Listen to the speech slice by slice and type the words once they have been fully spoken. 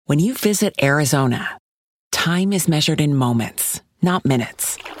When you visit Arizona, time is measured in moments, not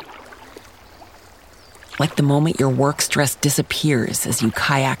minutes. Like the moment your work stress disappears as you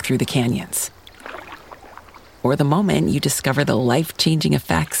kayak through the canyons. Or the moment you discover the life-changing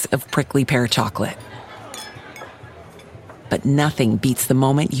effects of prickly pear chocolate. But nothing beats the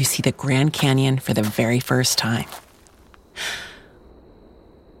moment you see the Grand Canyon for the very first time.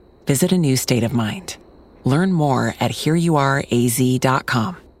 Visit a new state of mind. Learn more at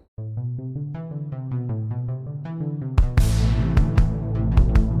hereyouareaz.com.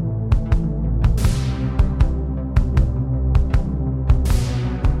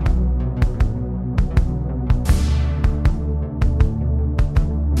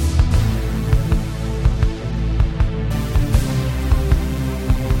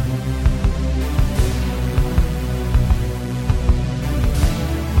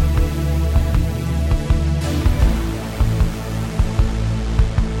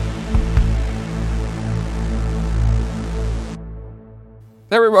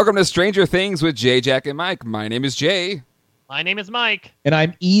 Everyone, welcome to Stranger Things with Jay, Jack, and Mike. My name is Jay. My name is Mike. And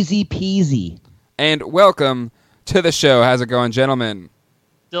I'm easy peasy. And welcome to the show. How's it going, gentlemen?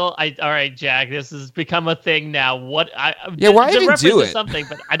 All right, Jack. This has become a thing now. Why even do it? Something,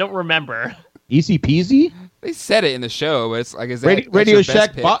 but I don't remember. Easy peasy? They said it in the show, but it's like, is that Radio your best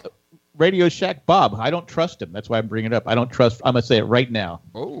Shack pick? Bob? Radio Shack Bob. I don't trust him. That's why I'm bringing it up. I don't trust. I'm gonna say it right now.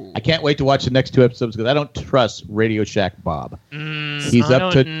 Oh. I can't wait to watch the next two episodes because I don't trust Radio Shack Bob. He's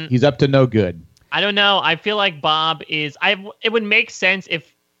up to no good. I don't know. I feel like Bob is. It would make sense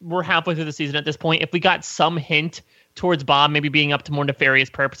if we're halfway through the season at this point. If we got some hint towards Bob maybe being up to more nefarious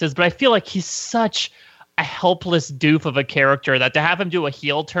purposes, but I feel like he's such a helpless doof of a character that to have him do a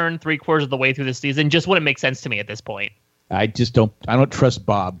heel turn 3/4 of the way through the season just wouldn't make sense to me at this point. I don't trust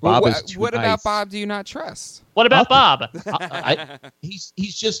Bob. Bob is too What nice. about Bob do you not trust? What about Bob? He's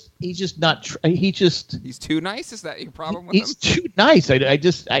just not. He's too nice. Is that your problem with him? He's too nice.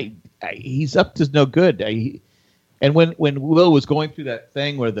 He's up to no good. And when Will was going through that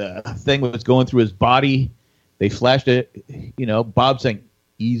thing where the thing was going through his body, they flashed it. Bob saying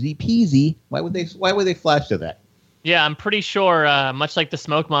 "easy peasy." Why would they flash to that? Yeah, I'm pretty sure, much like the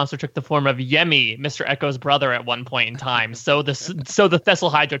smoke monster took the form of Yemi, Mr. Echo's brother at one point in time, so the Thessal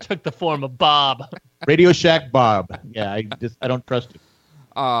Hydra took the form of Bob. Radio Shack Bob. Yeah, I don't trust him.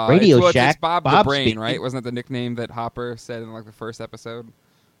 Radio Shack it's Bob the Bob Brain, speaking. right? Wasn't that the nickname that Hopper said in like the first episode?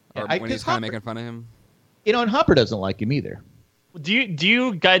 Or when he was kind of making fun of him? And Hopper doesn't like him either. Did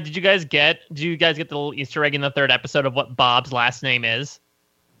you guys get the little Easter egg in the third episode of what Bob's last name is?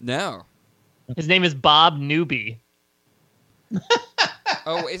 No. His name is Bob Newby.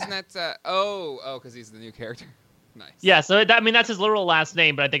 Oh, isn't that... because he's the new character. Nice. Yeah, so that's his literal last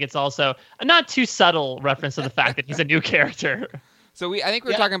name, but I think it's also a not too subtle reference to the fact that he's a new character. So I think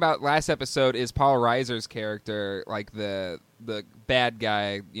we were talking about last episode is Paul Reiser's character, like the bad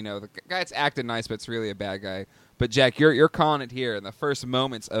guy, the guy that's acting nice, but it's really a bad guy. But Jack, you're calling it here in the first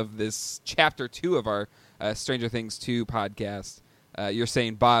moments of this chapter 2 of our Stranger Things 2 podcast. You're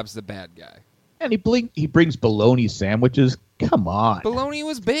saying Bob's the bad guy. And he brings bologna sandwiches. Come on. Bologna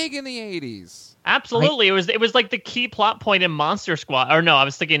was big in the 80s. Absolutely. It was like the key plot point in Monster Squad. Or no, I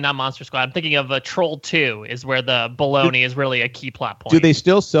was thinking not Monster Squad. I'm thinking of Troll 2 is where the bologna is really a key plot point. Do they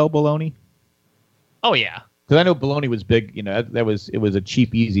still sell bologna? Oh, yeah. Because I know bologna was big. It was a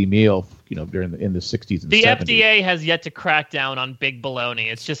cheap, easy meal. During in the 60s and 70s. The FDA has yet to crack down on big bologna.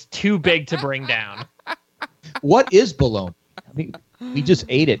 It's just too big to bring down. What is bologna? I mean, we just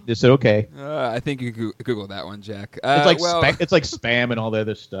ate it. Just said okay. I think you Google that one, Jack. It's like spam and all the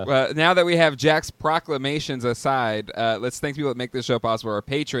other stuff. Now that we have Jack's proclamations aside, let's thank people that make this show possible. Our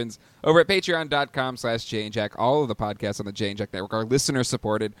patrons over at patreon.com/Jay and Jack. All of the podcasts on the Jay and Jack Network are listener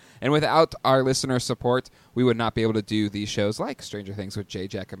supported, and without our listener support, we would not be able to do these shows like Stranger Things with Jay,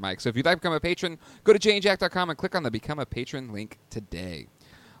 Jack, and Mike. So if you'd like to become a patron, go to jayandjack.com and click on the Become a Patron link today.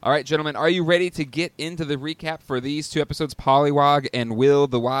 All right, gentlemen, are you ready to get into the recap for these 2 episodes, Pollywog and Will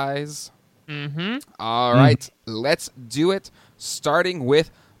the Wise? Mm-hmm. All right, let's do it, starting with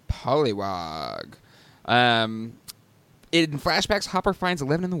Pollywog. In flashbacks, Hopper finds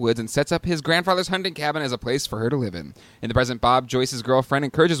Eleven in the woods and sets up his grandfather's hunting cabin as a place for her to live in. In the present, Bob, Joyce's girlfriend,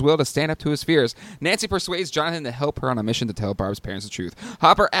 encourages Will to stand up to his fears. Nancy persuades Jonathan to help her on a mission to tell Barb's parents the truth.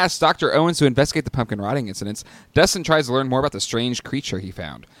 Hopper asks Dr. Owens to investigate the pumpkin rotting incidents. Dustin tries to learn more about the strange creature he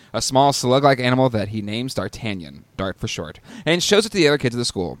found, a small slug-like animal that he names D'Artagnan, Dart for short, and shows it to the other kids of the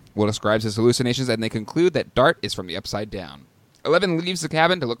school. Will describes his hallucinations, and they conclude that Dart is from the Upside Down. Eleven leaves the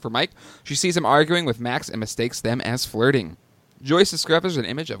cabin to look for Mike. She sees him arguing with Max and mistakes them as flirting. Joyce discovers an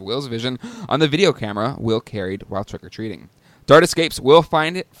image of Will's vision on the video camera Will carried while trick-or-treating. Dart escapes. Will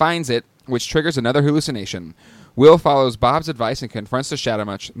finds it, which triggers another hallucination. Will follows Bob's advice and confronts the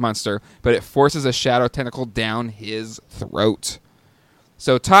shadow monster, but it forces a shadow tentacle down his throat.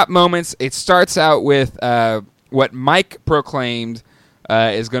 So top moments, it starts out with what Mike proclaimed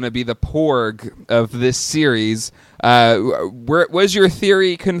is going to be the Porg of this series. Was your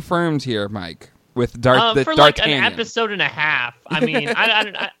theory confirmed here, Mike? With Dark for Dark like Canyon? an episode and a half. I mean,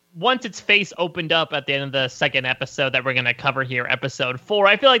 once its face opened up at the end of the second episode that we're going to cover here, episode 4,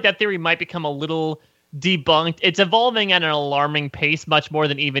 I feel like that theory might become a little debunked. It's evolving at an alarming pace, much more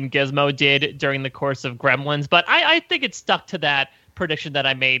than even Gizmo did during the course of Gremlins. But I think it stuck to that prediction that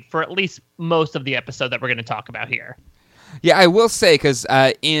I made for at least most of the episode that we're going to talk about here. Yeah, I will say, because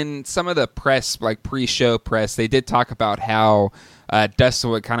in some of the press, like pre-show press, they did talk about how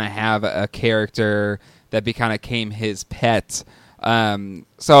Dustin would kind of have a character that became his pet.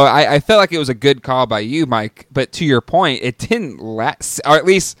 So I felt like it was a good call by you, Mike. But to your point, it didn't last, or at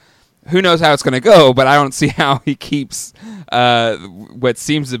least who knows how it's going to go. But I don't see how he keeps what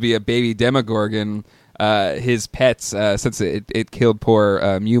seems to be a baby Demogorgon his pets since it killed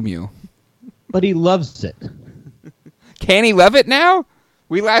poor Mew Mew. But he loves it. Can he love it now?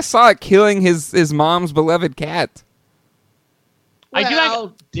 We last saw it killing his mom's beloved cat.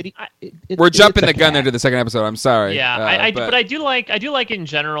 Did he? We're jumping the gun there to the second episode. I'm sorry. Yeah, but I do like in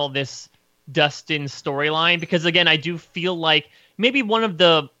general this Dustin storyline, because again, I do feel like maybe one of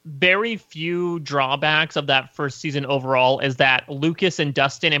the very few drawbacks of that first season overall is that Lucas and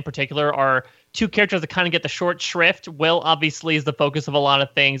Dustin in particular are two characters that kind of get the short shrift. Will obviously is the focus of a lot of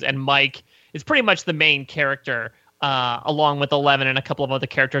things, and Mike is pretty much the main character, along with Eleven and a couple of other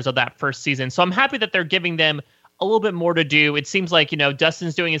characters of that first season. So I'm happy that they're giving them a little bit more to do. It seems like,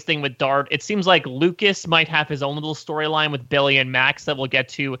 Dustin's doing his thing with Dart. It seems like Lucas might have his own little storyline with Billy and Max that we'll get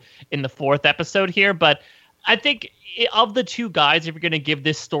to in the 4th episode here. But I think of the two guys, if you're going to give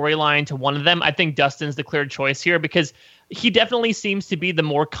this storyline to one of them, I think Dustin's the clear choice here, because he definitely seems to be the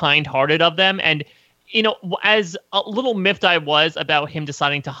more kind-hearted of them. And as a little miffed I was about him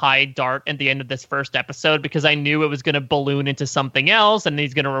deciding to hide Dart at the end of this first episode, because I knew it was going to balloon into something else and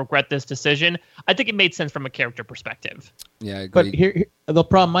he's going to regret this decision, I think it made sense from a character perspective. Yeah, I agree. But here the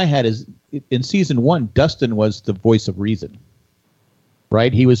problem I had is in season 1, Dustin was the voice of reason,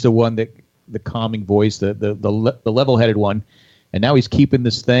 right? He was the one the calming voice, the level-headed one, and now he's keeping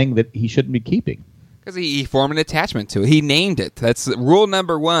this thing that he shouldn't be keeping. Because he formed an attachment to it. He named it. That's rule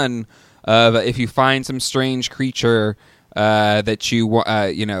number 1. If you find some strange creature that you want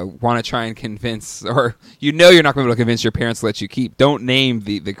to try and convince, or you're not going to be able to convince your parents to let you keep, don't name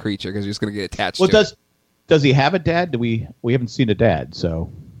the creature, because you're just going to get attached to it. Does he have a dad? We haven't seen a dad,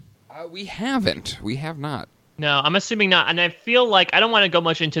 so we haven't. We have not. No, I'm assuming not. And I feel like I don't want to go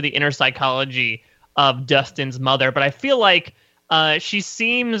much into the inner psychology of Dustin's mother, but I feel like she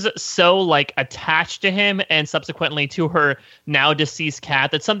seems so attached to him and subsequently to her now deceased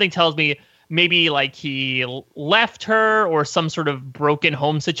cat that something tells me maybe he left her, or some sort of broken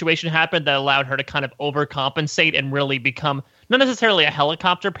home situation happened that allowed her to kind of overcompensate and really become not necessarily a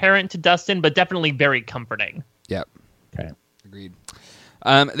helicopter parent to Dustin, but definitely very comforting. Yep. Okay. Agreed.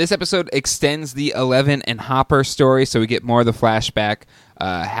 This episode extends the Eleven and Hopper story, so we get more of the flashback,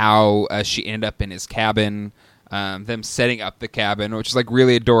 how she ended up in his cabin. Them setting up the cabin, which is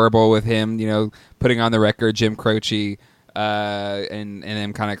really adorable with him, putting on the record Jim Croce, and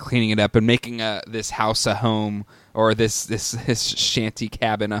them kind of cleaning it up and making this house a home, or this shanty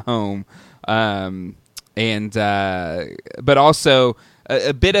cabin a home, but also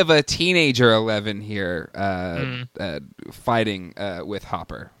a bit of a teenager Eleven here, fighting with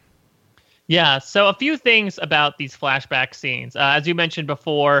Hopper. Yeah. So a few things about these flashback scenes, as you mentioned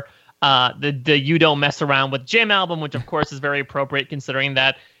before. The You Don't Mess Around with Jim album, which of course is very appropriate considering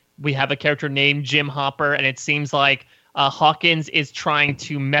that we have a character named Jim Hopper, and it seems like Hawkins is trying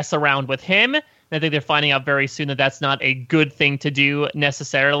to mess around with him. And I think they're finding out very soon that that's not a good thing to do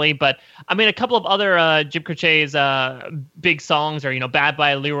necessarily. But I mean, a couple of other Jim Croce's big songs are, Bad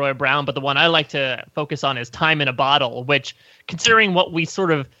by Leroy Brown, but the one I like to focus on is Time in a Bottle, which, considering what we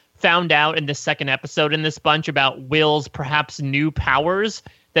sort of found out in the second episode in this bunch about Will's perhaps new powers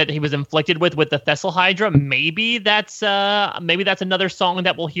that he was inflicted with the Thessal Hydra, maybe that's another song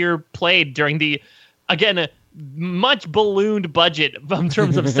that we'll hear played during the, again, much ballooned budget in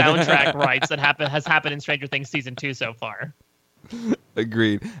terms of soundtrack rights that has happened in Stranger Things season 2 so far.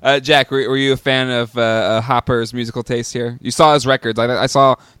 Agreed. Jack, were you a fan of Hopper's musical taste here? You saw his records. I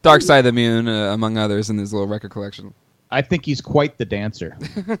saw Dark Side of the Moon, among others, in his little record collection. I think he's quite the dancer.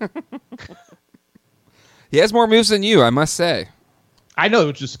 He has more moves than you, I must say. I know,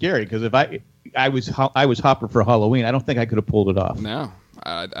 which is scary, because I was Hopper for Halloween, I don't think I could have pulled it off. No,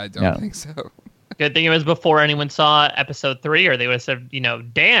 I don't think so. Good thing it was before anyone saw episode 3, or they would have said,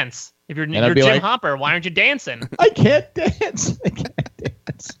 dance. If you're Jim Hopper, why aren't you dancing? I can't dance.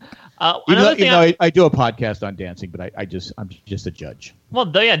 Even though I do a podcast on dancing, but I'm just a judge. Well,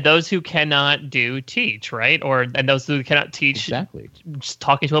 those who cannot teach, right? And those who cannot teach, exactly. Just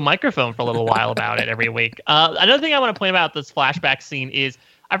talking to a microphone for a little while about it every week. Another thing I want to point about this flashback scene is,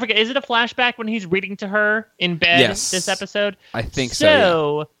 I forget, is it a flashback when he's reading to her in bed? Yes. This episode? I think so.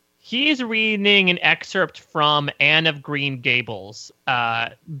 So he's reading an excerpt from Anne of Green Gables,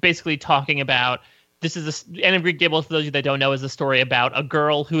 basically talking about. Anne of Green Gables, for those of you that don't know, is a story about a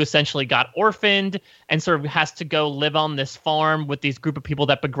girl who essentially got orphaned and sort of has to go live on this farm with these group of people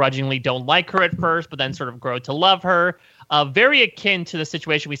that begrudgingly don't like her at first, but then sort of grow to love her. Very akin to the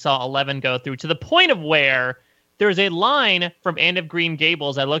situation we saw Eleven go through, to the point of where there's a line from Anne of Green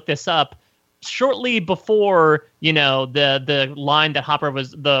Gables, I looked this up, shortly before, the line that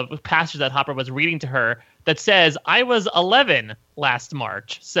the passage that Hopper was reading to her, that says, I was 11 last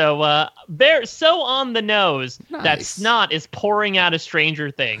March. So they're so on the nose that snot is pouring out of Stranger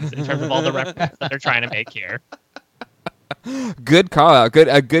Things in terms of all the references that they're trying to make here. Good call out.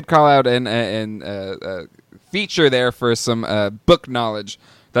 Good call out and feature there for some book knowledge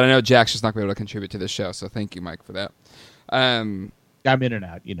that I know Jack's just not going to be able to contribute to this show. So thank you, Mike, for that. I'm in and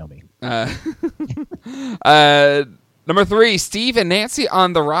out. You know me. Number 3, Steve and Nancy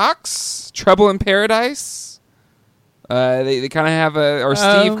on the rocks. Trouble in Paradise. They kind of have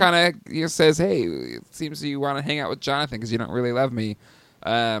Steve kind of says, "Hey, it seems you want to hang out with Jonathan because you don't really love me."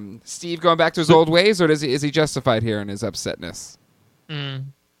 Steve going back to his old ways, or is he justified here in his upsetness?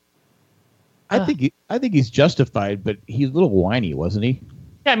 I think he's justified, but he's a little whiny, wasn't he?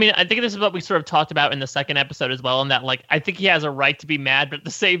 Yeah, I mean, I think this is what we sort of talked about in the second episode as well, in that, I think he has a right to be mad, but at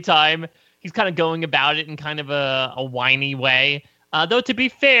the same time, he's kind of going about it in kind of a whiny way. Though, to be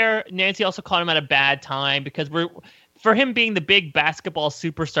fair, Nancy also caught him at a bad time, because for him being the big basketball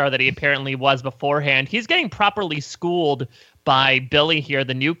superstar that he apparently was beforehand, he's getting properly schooled by Billy here,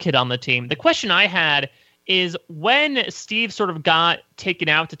 the new kid on the team. The question I had is, when Steve sort of got taken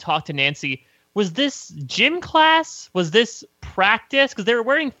out to talk to Nancy, was this gym class? Was this practice? Because they were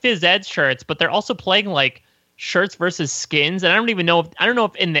wearing phys ed shirts, but they're also playing shirts versus skins. And I don't know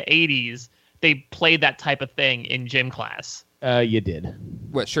if in the 80s they played that type of thing in gym class. You did.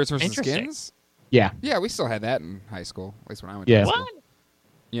 What, shirts versus skins? Yeah. Yeah, we still had that in high school, at least when I went to high school. What?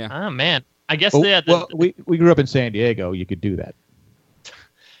 Yeah. Oh, man. I guess we grew up in San Diego. You could do that.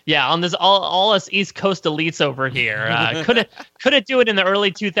 Yeah, on this all us East Coast elites over here couldn't do it in the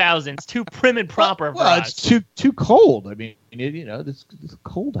early 2000s. Too prim and proper for us. It's too cold. I mean, it's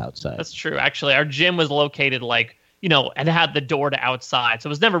cold outside. That's true. Actually, our gym was located and had the door to outside, so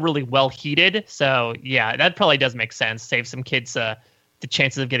it was never really well heated. So yeah, that probably does make sense. Save some kids the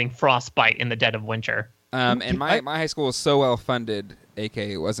chances of getting frostbite in the dead of winter. And my high school was so well funded,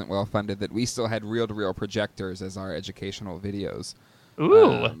 aka it wasn't well funded, that we still had reel-to-reel projectors as our educational videos.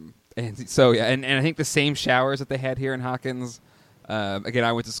 Ooh. And so yeah, and I think the same showers that they had here in Hawkins. Again,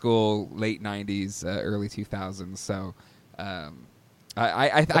 I went to school late '90s, early 2000s. So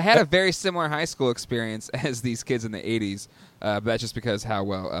I had a very similar high school experience as these kids in the '80s. But that's just because how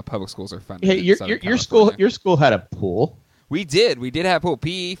well public schools are funded. Hey, your school had a pool. We did have pool.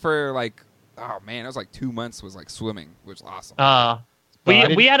 PE for it was 2 months was swimming, which was awesome.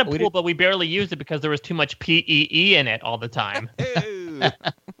 We had a pool, but we barely used it because there was too much PEE in it all the time.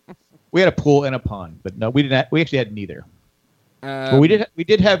 We had a pool and a pond, but no, we didn't. We actually had neither. But we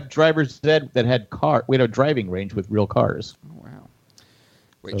did have driver's ed that had car. We had a driving range with real cars. Oh, wow.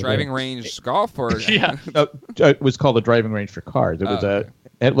 Wait, so driving range golf or yeah? It was called a driving range for cars. It was it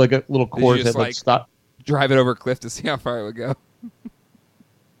had a little course that stop. Drive it over a cliff to see how far it would go.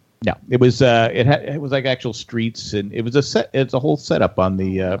 No, it was it was actual streets, and it was it's a whole setup on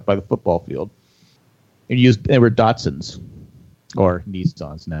the by the football field. And they were Datsuns or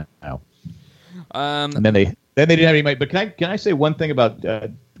Nissans now. And then they didn't have any money. But can I say one thing about?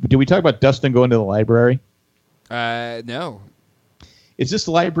 Did we talk about Dustin going to the library? No. Is this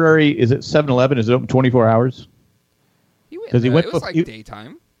library? Is it 7-Eleven? Is it open 24 hours? Because it was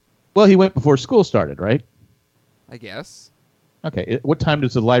daytime. Well, he went before school started, right? I guess. Okay. What time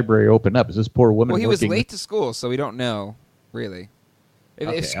does the library open up? Is this poor woman? Well, he was late to school, so we don't know really.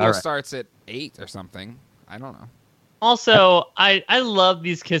 If school starts at 8 or something, I don't know. Also, I love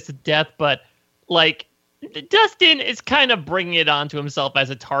these kids to death, but Dustin is kind of bringing it onto himself as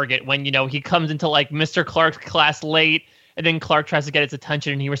a target when he comes into Mr. Clark's class late, and then Clark tries to get his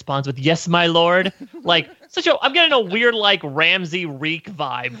attention, and he responds with "Yes, my lord." I'm getting a weird like Ramsey Reek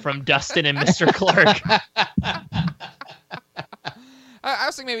vibe from Dustin and Mr. Clark. I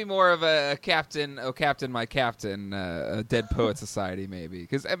was thinking maybe more of a Captain, oh Captain, my Captain, a Dead Poet Society maybe,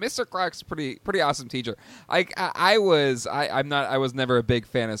 because Mr. Clark's pretty awesome teacher. I was never a big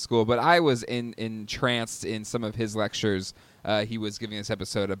fan of school, but I was entranced in some of his lectures. He was giving this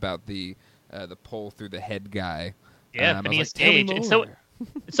episode about the pole through the head guy. Yeah, Phineas Gage.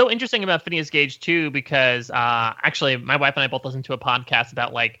 It's so interesting about Phineas Gage too, because actually my wife and I both listened to a podcast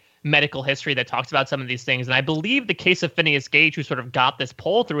about like medical history that talks about some of these things. And I believe the case of Phineas Gage, who sort of got this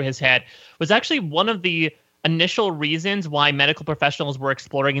pole through his head, was actually one of the initial reasons why medical professionals were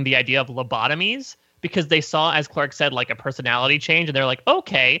exploring the idea of lobotomies, because they saw, as Clark said, like a personality change. And they're like,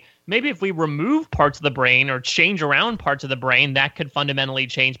 okay, maybe if we remove parts of the brain or change around parts of the brain, that could fundamentally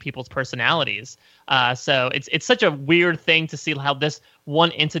change people's personalities. So it's such a weird thing to see how this one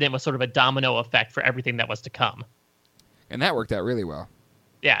incident was sort of a domino effect for everything that was to come. And that worked out really well.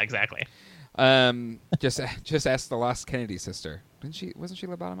 Yeah, exactly. Just ask the lost Kennedy sister. Wasn't she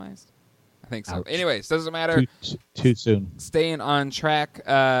lobotomized? I think so. Ouch. Anyways, doesn't matter. Too soon. Staying on track.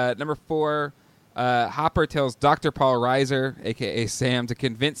 Number 4, Hopper tells Dr. Paul Reiser, a.k.a. Sam, to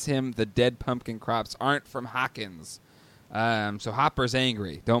convince him the dead pumpkin crops aren't from Hawkins. So Hopper's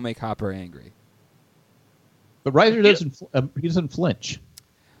angry. Don't make Hopper angry. But Reiser doesn't flinch.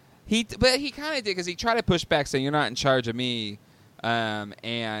 But he kind of did, because he tried to push back, saying, "You're not in charge of me."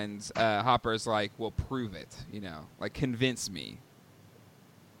 And Hopper's like, "Well, prove it. Like convince me."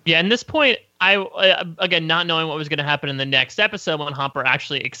 Yeah, and this point, I again, not knowing what was going to happen in the next episode when Hopper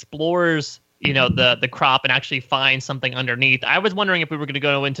actually explores, the crop and actually finds something underneath. I was wondering if we were going to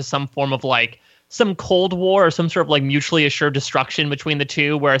go into some form of like some Cold War or some sort of like mutually assured destruction between the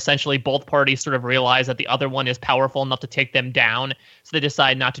two, where essentially both parties sort of realize that the other one is powerful enough to take them down, so they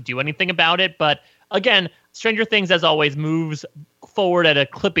decide not to do anything about it. But again, Stranger Things, as always, moves forward at a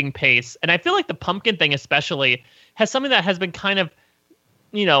clipping pace. And I feel like the pumpkin thing especially has something that has been kind of,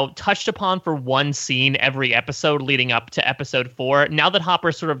 touched upon for one scene every episode leading up to episode 4. Now that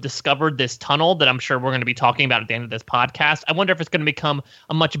Hopper sort of discovered this tunnel that I'm sure we're going to be talking about at the end of this podcast, I wonder if it's going to become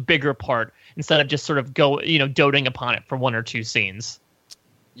a much bigger part instead of just sort of doting upon it for one or two scenes.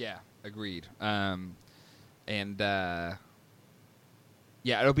 Yeah, agreed. Yeah,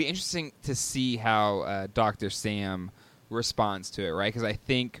 it'll be interesting to see how Dr. Sam responds to it, right? Because I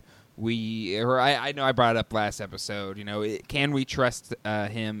think I know I brought it up last episode. Can we trust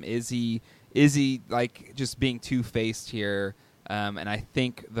him? Is he like just being two-faced here? And I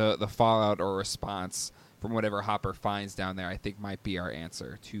think the fallout or response from whatever Hopper finds down there, I think might be our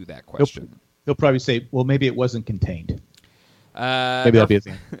answer to that question. He'll probably say, "Well, maybe it wasn't contained." Maybe that'll be his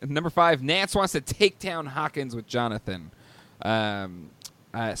answer. Number 5, Nance wants to take down Hawkins with Jonathan.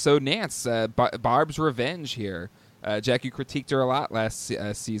 So Nance, Barb's revenge here. Jack, you critiqued her a lot last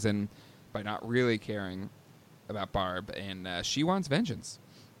season by not really caring about Barb, and she wants vengeance.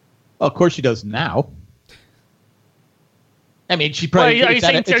 Well, of course she does now. I mean, she probably... Are you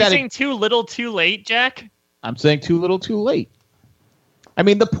saying too little, too late, Jack? I'm saying too little, too late. I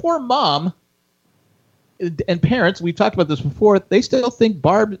mean, the poor mom and parents, we've talked about this before, they still think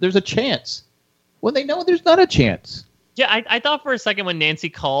Barb, there's a chance, when they know there's not a chance. Yeah, I thought for a second when Nancy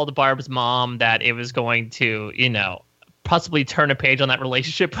called Barb's mom that it was going to, possibly turn a page on that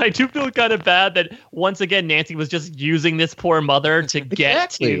relationship. But I do feel kind of bad that once again Nancy was just using this poor mother to get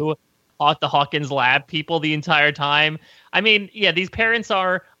to the Hawkins lab people the entire time. I mean, yeah, these parents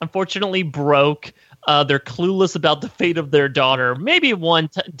are unfortunately broke. They're clueless about the fate of their daughter. Maybe one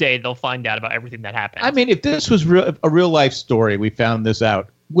day they'll find out about everything that happened. I mean, if this was a real life story, we found this out,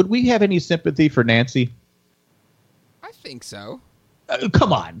 would we have any sympathy for Nancy? I think so.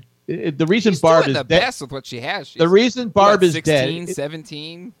 Come on. The reason She's Barb doing is the dead, best with what she has. The reason Barb is 16, dead,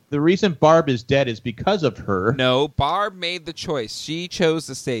 17. The reason Barb is dead is because of her. No, Barb made the choice. She chose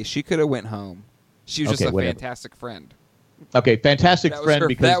to stay. She could have went home. She was just a fantastic friend. Okay, fantastic friend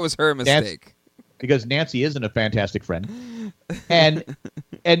because that was her mistake. Because Nancy isn't a fantastic friend, and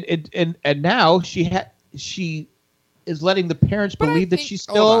now she is letting the parents believe that she's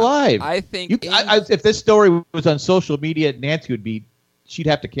still alive. I think if this story was on social media, Nancy would be. She'd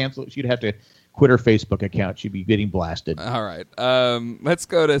have to cancel. She'd have to quit her Facebook account. She'd be getting blasted. All right. Let's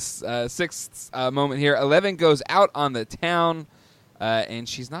go to sixth moment here. 11 goes out on the town, and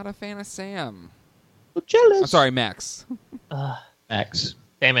she's not a fan of Sam. I'm jealous. I'm sorry, Max. Max.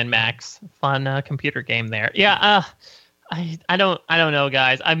 Sam and Max. Fun computer game there. Yeah. I don't know,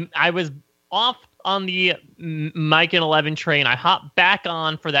 guys. I was off on the Mike and 11 train. I hopped back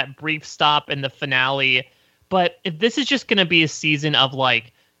on for that brief stop in the finale. But if this is just going to be a season of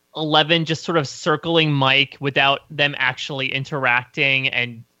like Eleven just sort of circling Mike without them actually interacting,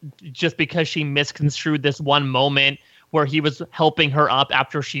 and just because she misconstrued this one moment where he was helping her up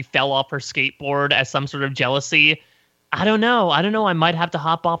after she fell off her skateboard as some sort of jealousy. I don't know. I might have to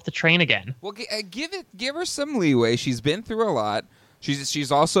hop off the train again. Well, give her some leeway. She's been through a lot.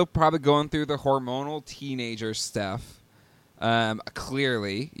 She's also probably going through the hormonal teenager stuff.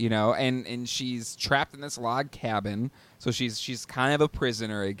 Clearly, and she's trapped in this log cabin, so she's kind of a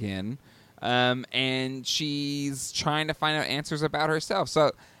prisoner again. And she's trying to find out answers about herself.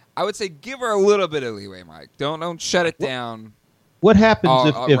 So I would say give her a little bit of leeway, Mike. Don't shut it down. What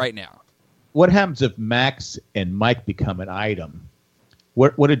happens if right now? What happens if Max and Mike become an item?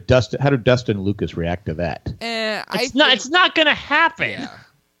 How did Dustin and Lucas react to that? It's not going to happen. Yeah.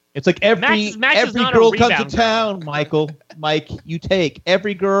 It's like every girl comes to town, Michael. Mike, you take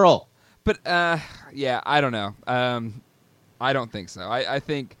every girl. But yeah, I don't know. I don't think so. I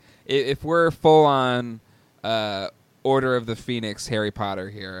think if we're full on Order of the Phoenix Harry Potter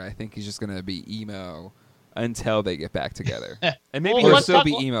here, I think he's just going to be emo until they get back together. And maybe he'll still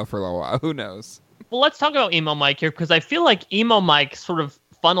be emo for a little while. Who knows? Well, let's talk about emo Mike here, because I feel like emo Mike sort of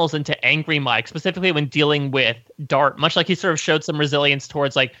funnels into angry Mike, specifically when dealing with Dart, much like he sort of showed some resilience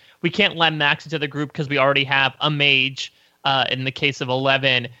towards, like, we can't let Max into the group because we already have a mage in the case of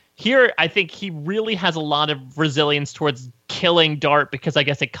 11. Here, I think he really has a lot of resilience towards killing Dart because I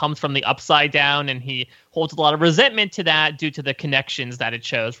guess it comes from the Upside Down, and he holds a lot of resentment to that due to the connections that it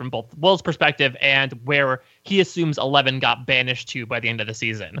shows from both Will's perspective and where he assumes 11 got banished to by the end of the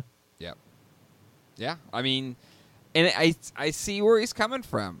season. Yeah, I mean, and I see where he's coming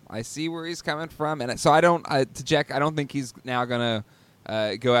from. And so to Jack, I don't think he's now gonna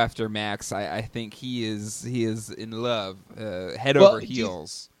go after Max. I think he is in love, head over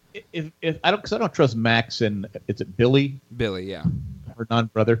heels. If I don't trust Max and is it Billy? Billy, yeah, her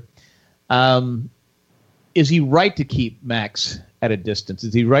non-brother. Is he right to keep Max at a distance?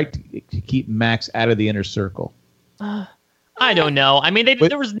 Is he right to keep Max out of the inner circle? I don't know. I mean,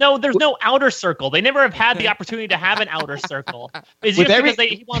 there's no outer circle. They never have had the opportunity to have an outer circle. Is it because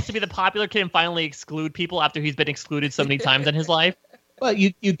he wants to be the popular kid and finally exclude people after he's been excluded so many times in his life? Well,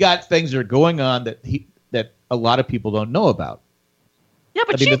 you got things that are going on that a lot of people don't know about. Yeah,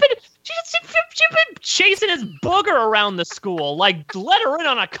 but she's been chasing his booger around the school. Like, let her in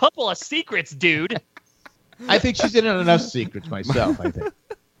on a couple of secrets, dude. I think she's in on enough secrets myself, I think.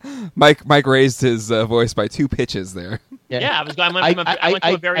 Mike raised his voice by 2 pitches there. Yeah, I went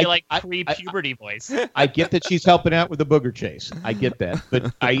to a very pre-puberty voice. I get that she's helping out with the booger chase. I get that,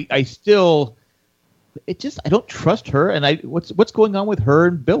 but I still, I don't trust her. And what's going on with her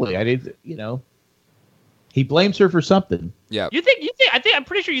and Billy? He blames her for something. Yeah. I'm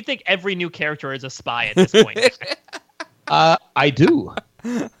pretty sure you think every new character is a spy at this point. I do.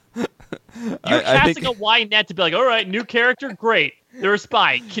 You're casting a wide net to be like, all right, new character, great. They're a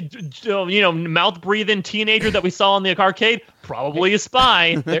spy. Mouth breathing teenager that we saw in the arcade, probably a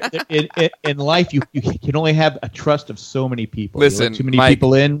spy. In life, you can only have a trust of so many people. Listen, too many Mike,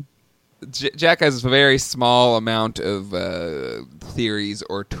 people in. Jack has a very small amount of theories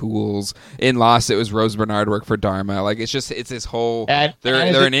or tools. In Lost, it was Rose Bernard work for Dharma. Like it's his whole.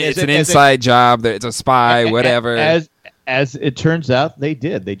 It's an inside job. It's a spy, whatever. As it turns out, they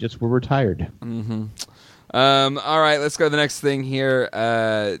did. They just were retired. Mm-hmm. All right, let's go to the next thing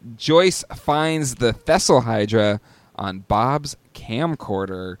here. Joyce finds the Thessal Hydra on Bob's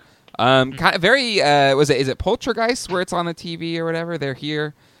camcorder. Kind of very. Is it Poltergeist where it's on the TV or whatever? They're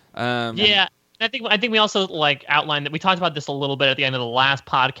here. Yeah. I think we also outlined that we talked about this a little bit at the end of the last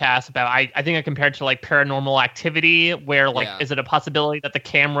podcast about I think I compared to Paranormal Activity where is it a possibility that the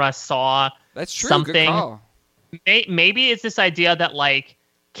camera saw That's true. something? Good call. Maybe it's this idea that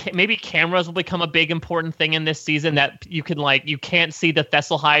maybe cameras will become a big important thing in this season, that you can you can't see the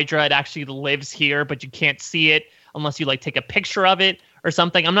Thessal Hydra, it actually lives here, but you can't see it unless you take a picture of it or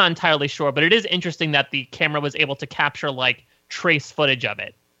something. I'm not entirely sure, but it is interesting that the camera was able to capture trace footage of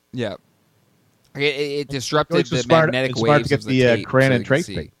it. Yeah. It disrupted the magnetic waves. Smart to get the crayon and trace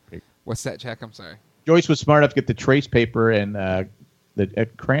paper. What's that, Jack? I'm sorry. Joyce was smart enough to get the trace paper and the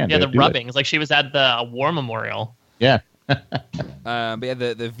crayon. Yeah, the rubbings. She was at the war memorial. Yeah. But yeah,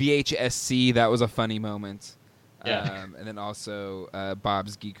 the VHSC, that was a funny moment. Yeah. And then also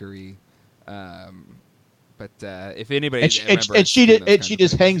Bob's geekery. But if anybody she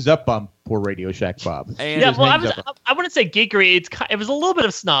just hangs up on poor Radio Shack Bob. I wouldn't say geekery. It was a little bit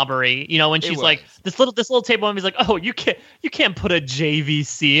of snobbery, when she's this little table, and he's like, oh, you can't put a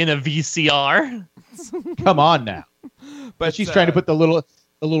JVC in a VCR. Come on now. But she's trying to put the little.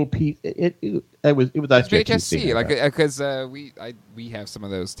 a little piece. It was It's on VHSC, like because we have some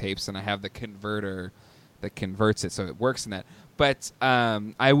of those tapes, and I have the converter that converts it, so it works in that. But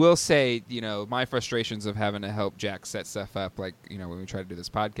I will say, my frustrations of having to help Jack set stuff up, like when we try to do this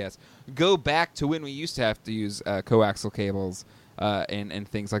podcast, go back to when we used to have to use coaxial cables and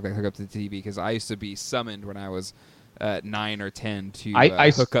things like that hook up to the TV, because I used to be summoned when I was 9 or 10 to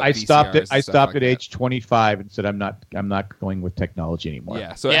hook up VCRs. I stopped at age 25 and said I'm not going with technology anymore.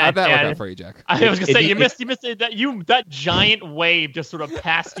 Yeah. So how'd that work out for you, Jack? I was gonna say you missed that giant wave just sort of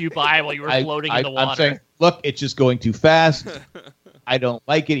passed you by while you were floating in the water. I'm saying, look, it's just going too fast. I don't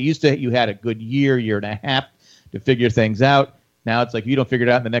like it. You had a good year and a half to figure things out. Now it's like, if you don't figure it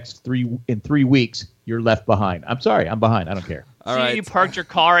out in the next 3 weeks, you're left behind. I'm sorry, I'm behind. I don't care. All right. You parked your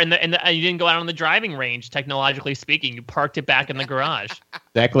car and you didn't go out on the driving range, technologically speaking. You parked it back in the garage.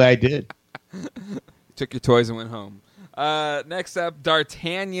 Exactly, I did. Took your toys and went home. Next up,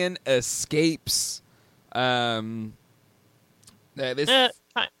 D'Artagnan escapes. Kind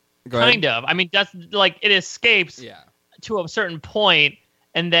of. I mean, that's like, it escapes to a certain point,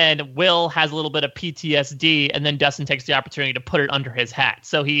 and then Will has a little bit of PTSD, and then Dustin takes the opportunity to put it under his hat.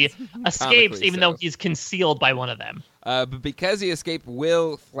 So he escapes, even though he's concealed by one of them. But because he escaped,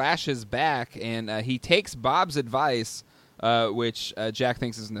 Will flashes back, and he takes Bob's advice, which Jack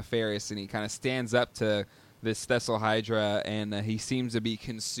thinks is nefarious, and he kind of stands up to this Thessal Hydra, and he seems to be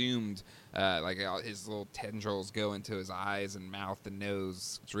consumed. Like his little tendrils go into his eyes and mouth and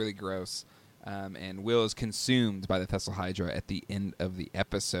nose. It's really gross. And Will is consumed by the Thessal Hydra at the end of the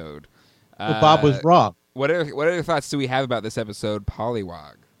episode. Well, Bob was wrong. What other thoughts do we have about this episode,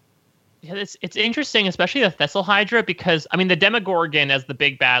 Pollywog? Yeah, it's interesting, especially the Thessal Hydra, because, I mean, the Demogorgon as the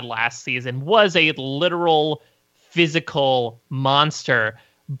big bad last season was a literal physical monster.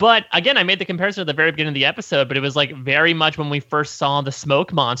 But again, I made the comparison at the very beginning of the episode, but it was like very much when we first saw the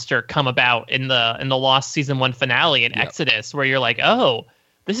smoke monster come about in the Lost season 1 finale in Exodus, where you're like, oh,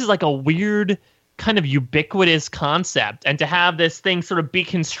 this is like a weird kind of ubiquitous concept. And to have this thing sort of be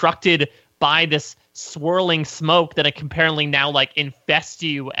constructed by this swirling smoke that it can apparently now like infest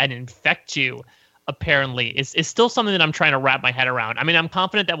you and infect you, apparently, is still something that I'm trying to wrap my head around. I mean, I'm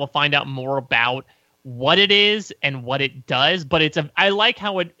confident that we'll find out more about what it is and what it does, but I like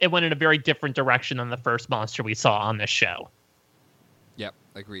how it went in a very different direction than the first monster we saw on this show. Yep,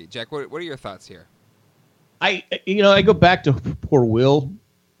 agreed. Jack, what are your thoughts here? I go back to poor Will.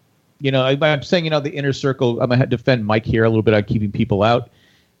 I'm saying, the inner circle, I'm going to defend Mike here a little bit on keeping people out.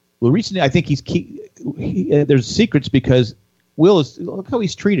 Well, recently, I think there's secrets because Will look how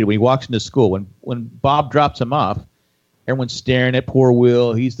he's treated when he walks into school. When Bob drops him off, everyone's staring at poor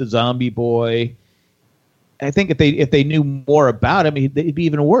Will. He's the zombie boy. I think if they knew more about him, it'd be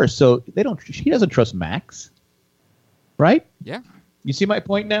even worse. So he doesn't trust Max, right? Yeah. You see my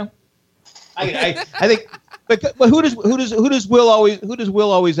point now? I think, but who does Will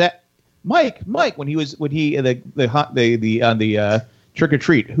always at? Mike, when he on the trick or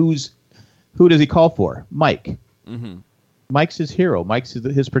treat, who does he call for? Mike. Mm-hmm. Mike's his hero. Mike's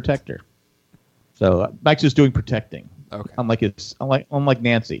his protector. So Mike's just doing protecting. Okay. Unlike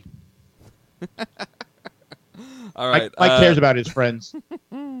Nancy. All right. Mike cares about his friends.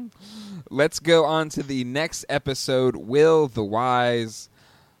 Let's go on to the next episode, Will the Wise.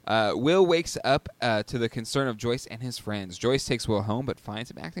 Will wakes up to the concern of Joyce and his friends. Joyce takes Will home but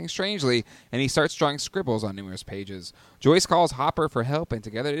finds him acting strangely, and he starts drawing scribbles on numerous pages. Joyce calls Hopper for help, and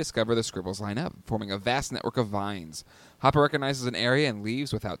together they discover the scribbles line up, forming a vast network of vines. Hopper recognizes an area and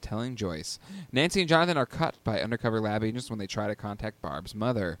leaves without telling Joyce. Nancy and Jonathan are cut by undercover lab agents when they try to contact Barb's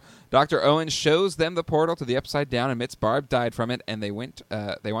mother. Dr. Owen shows them the portal to the Upside Down and admits Barb died from it, and they want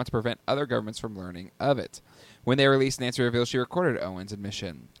to prevent other governments from learning of it. When they release, Nancy reveals she recorded Owen's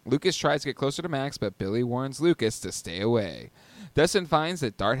admission. Lucas tries to get closer to Max, but Billy warns Lucas to stay away. Dustin finds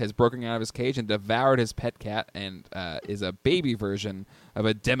that Dart has broken out of his cage and devoured his pet cat and is a baby version of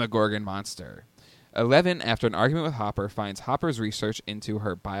a Demogorgon monster. Eleven, after an argument with Hopper, finds Hopper's research into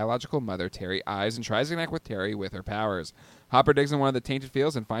her biological mother, Terry Ives, and tries to connect with Terry with her powers. Hopper digs in one of the tainted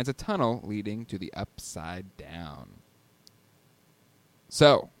fields and finds a tunnel leading to the Upside Down.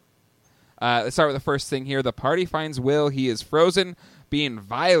 So, let's start with the first thing here. The party finds Will. He is frozen, being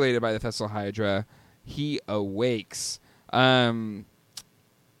violated by the Thessal Hydra. He awakes. Thoughts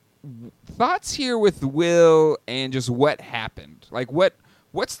here with Will and just what happened? Like,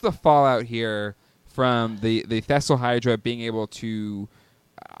 what's the fallout here from the Thessal Hydra being able to,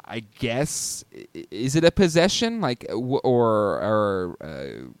 I guess, is it a possession? Like, or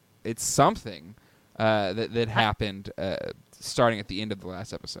it's something that happened starting at the end of the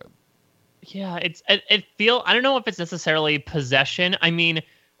last episode. Yeah, it feel I don't know if it's necessarily possession. I mean,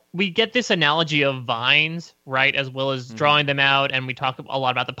 we get this analogy of vines, right, as well as drawing them out, and we talk a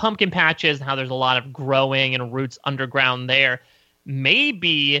lot about the pumpkin patches and how there's a lot of growing and roots underground there.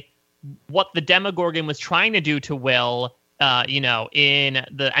 Maybe what the Demogorgon was trying to do to Will, in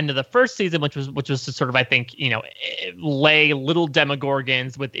the end of the first season, which was to sort of, I think, lay little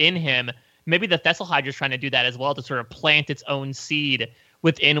Demogorgons within him. Maybe the Thessal Hydra is trying to do that as well, to sort of plant its own seed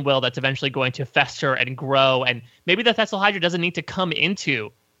within Will that's eventually going to fester and grow. And maybe the Thessal Hydra doesn't need to come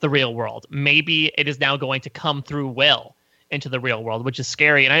into the real world. Maybe it is now going to come through Will into the real world, which is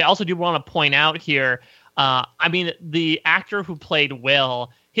scary. And I also do want to point out here, the actor who played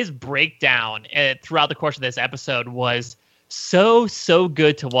Will, his breakdown throughout the course of this episode was so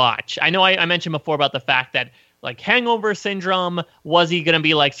good to watch. I know I mentioned before about the fact that, like, hangover syndrome, was he going to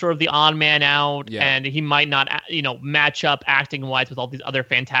be like sort of the odd man out, and he might not, match up acting wise with all these other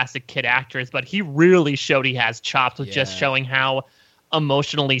fantastic kid actors, but he really showed he has chops with just showing how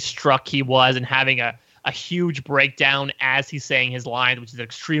emotionally struck he was and having a huge breakdown as he's saying his lines, which is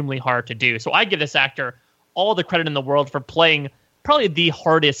extremely hard to do. So I give this actor all the credit in the world for playing probably the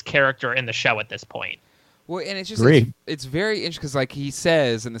hardest character in the show at this point. Well, and it's just it's very interesting because, like he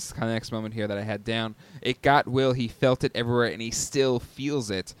says, and this is kind of the next moment here that I had down, it got Will, he felt it everywhere, and he still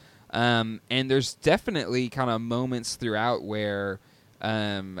feels it. And there's definitely kind of moments throughout where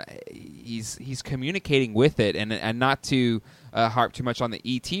he's communicating with it, and not to harp too much on the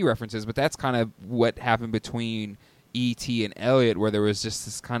E.T. references, but that's kind of what happened between E.T. and Elliot, where there was just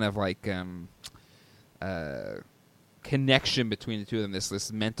this kind of like connection between the two of them,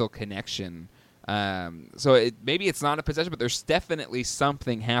 this mental connection. So maybe it's not a possession, but there's definitely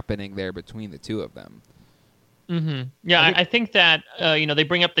something happening there between the two of them. Mm-hmm. Yeah, I think that they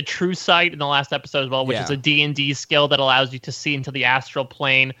bring up the True Sight in the last episode as well, which is a D&D skill that allows you to see into the astral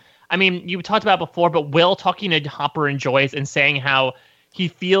plane. I mean, you talked about it before, but Will talking to Hopper and Joyce and saying how he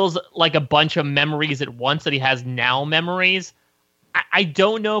feels like a bunch of memories at once, that he has now memories. I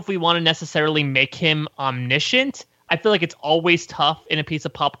don't know if we want to necessarily make him omniscient. I feel like it's always tough in a piece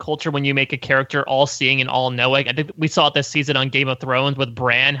of pop culture when you make a character all-seeing and all-knowing. I think we saw it this season on Game of Thrones with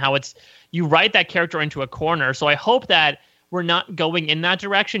Bran, how you write that character into a corner. So I hope that we're not going in that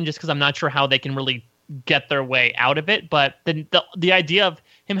direction, just because I'm not sure how they can really get their way out of it. But the idea of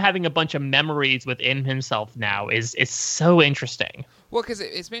him having a bunch of memories within himself now is so interesting. Well, because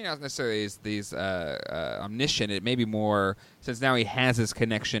it's maybe not necessarily these omniscient. It may be more, since now he has this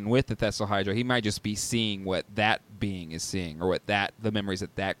connection with the Thessal Hydra, he might just be seeing what that being is seeing, or what the memories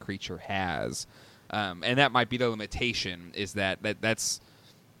that creature has. And that might be the limitation, is that's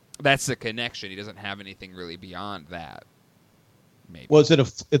the connection. He doesn't have anything really beyond that. Maybe. Well, is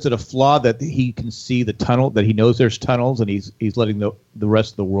it a flaw that he can see the tunnel, that he knows there's tunnels, and he's letting the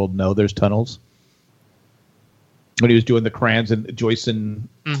rest of the world know there's tunnels? When he was doing the crayons and Joyce and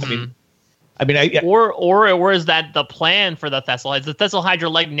or is that the plan for the Thessal? Is the Thessal Hydra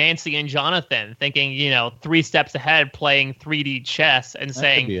like Nancy and Jonathan, thinking 3 steps ahead, playing 3D chess, and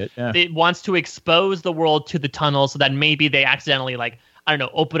saying it wants to expose the world to the tunnels, so that maybe they accidentally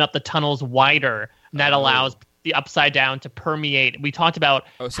open up the tunnels wider, and that allows the Upside Down to permeate. We talked about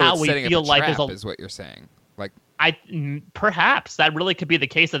how we feel like there's is what you're saying. Like, perhaps that really could be the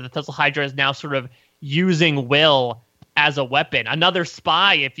case, that the Thessal Hydra is now sort of using Will as a weapon, another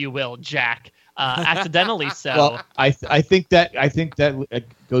spy, if you will, Jack, accidentally. So, well, I think that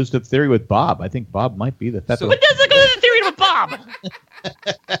goes to theory with Bob. I think Bob might be the Thessal. What does it go to the theory with Bob?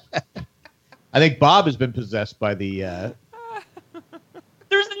 I think Bob has been possessed by the.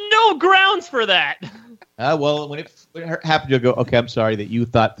 There's no grounds for that. Well, when it happened, you'll go, okay, I'm sorry that you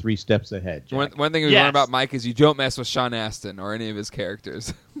thought 3 steps ahead, Jack. One thing we learned about Mike is you don't mess with Sean Astin or any of his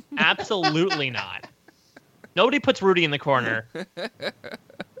characters. Absolutely not. Nobody puts Rudy in the corner.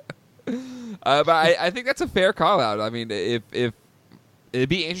 But I think that's a fair call out. I mean, if it'd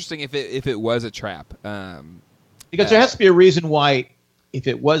be interesting if it was a trap. Because there has to be a reason why, if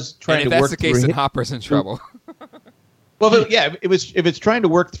it was trying to work through... If that's the case, then Hopper's in trouble. Well, if it's trying to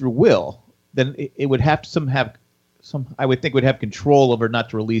work through Will, then it would have some. I would think would have control over not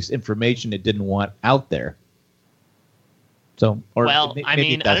to release information it didn't want out there. So, I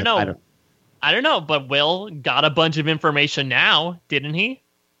don't know. I don't know, but Will got a bunch of information now, didn't he?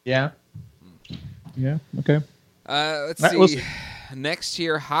 Yeah. Yeah. Okay. Let's see. Next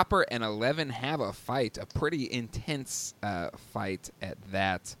year, Hopper and Eleven have a fight, a pretty intense fight at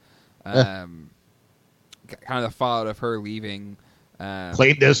that. Kind of the fallout of her leaving.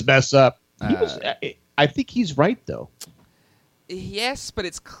 Clean this mess up. I think he's right, though. Yes, but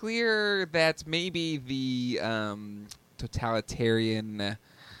it's clear that maybe the totalitarian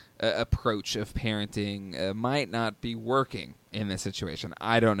approach of parenting might not be working in this situation.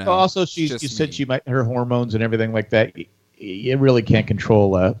 I don't know. Also, you said she might, her hormones and everything like that. You really can't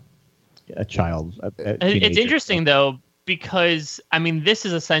control a child. It's interesting though, because I mean, this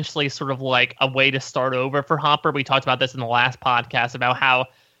is essentially sort of like a way to start over for Hopper. We talked about this in the last podcast about how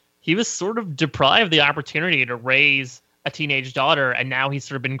he was sort of deprived the opportunity to raise a teenage daughter, and now he's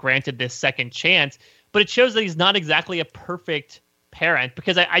sort of been granted this second chance. But it shows that he's not exactly a perfect parent,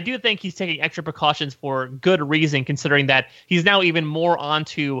 because I do think he's taking extra precautions for good reason, considering that he's now even more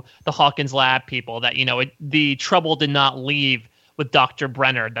onto the Hawkins lab people, that, you know, the trouble did not leave with Dr.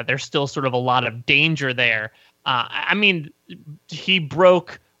 Brenner, that there's still sort of a lot of danger there. I mean, he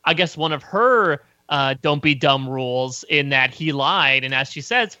broke, I guess, one of her don't be dumb rules in that he lied. And as she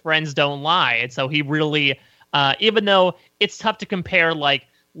says, friends don't lie. And so he really, even though it's tough to compare like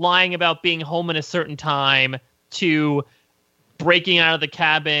lying about being home at a certain time to breaking out of the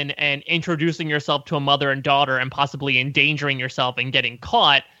cabin and introducing yourself to a mother and daughter and possibly endangering yourself and getting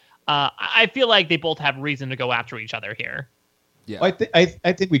caught, I feel like they both have reason to go after each other here. Yeah, well, I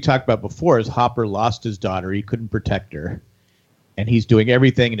think we talked about before is Hopper lost his daughter. He couldn't protect her, and he's doing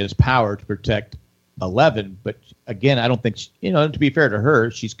everything in his power to protect 11. But again, I don't think to be fair to her,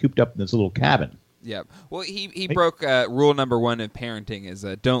 she's cooped up in this little cabin. Yeah. Well, he broke rule number 1 of parenting is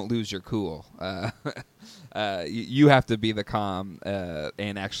don't lose your cool. You have to be the calm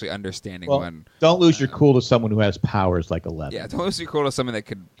and actually understanding one. Don't lose your cool to someone who has powers like 11. Yeah, don't lose your cool to someone that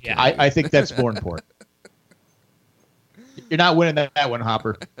could. Yeah, I think that's more important. You're not winning that one,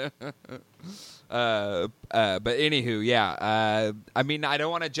 Hopper. But anywho, yeah. I mean, I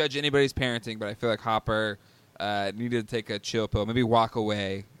don't want to judge anybody's parenting, but I feel like Hopper needed to take a chill pill, maybe walk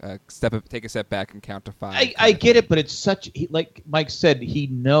away, take a step back, and count to 5. I get it, but it's like Mike said, he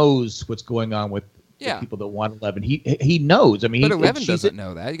knows what's going on with the people that want 11. He knows. I mean, but 11 doesn't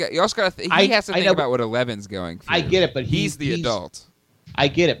know that. You also got to. He has to think about what 11's going through. I get it, but he's the adult. I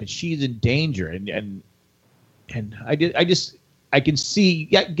get it, but she's in danger, and I can see.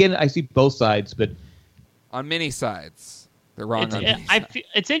 Yeah, again, I see both sides, but on many sides, they're wrong.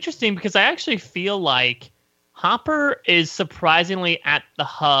 It's interesting because I actually feel like Hopper is surprisingly at the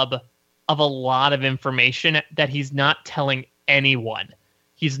hub of a lot of information that he's not telling anyone.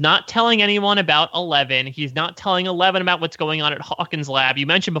 He's not telling anyone about 11. He's not telling 11 about what's going on at Hawkins' lab. You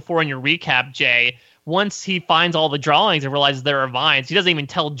mentioned before in your recap, Jay, once he finds all the drawings and realizes there are vines, he doesn't even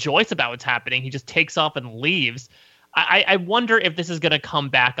tell Joyce about what's happening. He just takes off and leaves. I wonder if this is going to come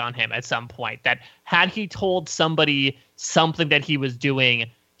back on him at some point, that had he told somebody something that he was doing,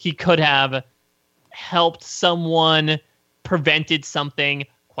 he could have helped someone, prevented something,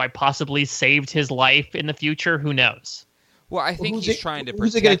 quite possibly saved his life in the future. Who knows? Well, I think he's trying to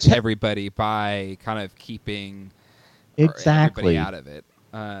protect everybody by kind of keeping everybody out of it.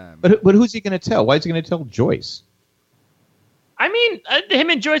 But who's he going to tell? Why is he going to tell Joyce? I mean, him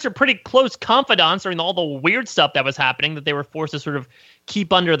and Joyce are pretty close confidants during all the weird stuff that was happening that they were forced to sort of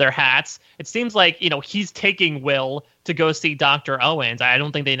keep under their hats. It seems like, he's taking Will to go see Dr. Owens. I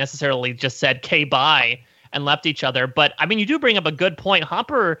don't think they necessarily just said, "Okay, bye," and left each other. But, I mean, you do bring up a good point.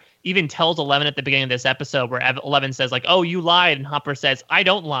 Hopper even tells 11 at the beginning of this episode where 11 says, like, "Oh, you lied." And Hopper says, "I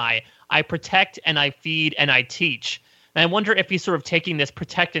don't lie. I protect and I feed and I teach." And I wonder if he's sort of taking this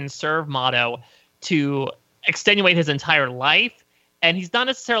protect and serve motto to extenuate his entire life, and he's not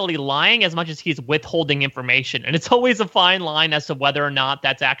necessarily lying as much as he's withholding information. And it's always a fine line as to whether or not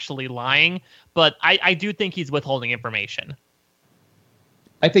that's actually lying, but I do think he's withholding information.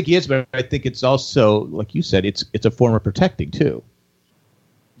 I think he is, but I think it's also, like you said, it's a form of protecting too.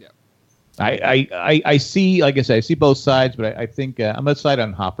 Yeah, I see, like I said, I see both sides, but I think I'm going to side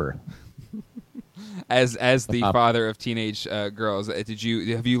on Hopper. As the father of teenage girls,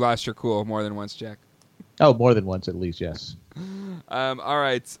 have you lost your cool more than once, Jack? Oh, more than once at least, yes. All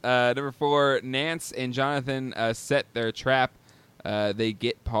right. Number 4, Nance and Jonathan set their trap. They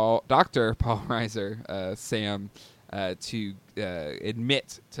get Dr. Paul Reiser, Sam, to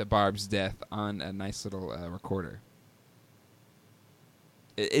admit to Barb's death on a nice little recorder.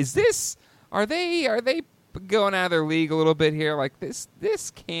 Are they going out of their league a little bit here? Like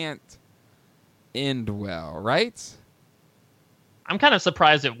this can't end well, right? I'm kind of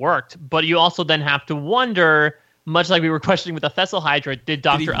surprised it worked, but you also then have to wonder, much like we were questioning with the Fessel Hydra, did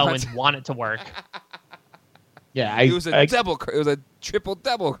Dr. Owens want it to work? Yeah, it was a triple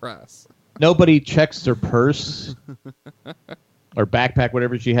double cross. Nobody checks their purse or backpack,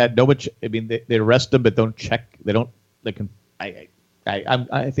 whatever she had. Nobody. I mean, they arrest them, but don't check. They don't. They can. I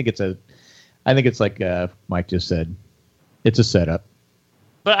think it's like Mike just said. It's a setup.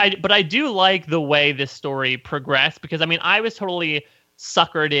 But I do like the way this story progressed, because I mean I was totally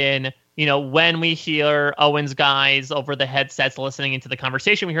suckered in. When we hear Owen's guys over the headsets listening into the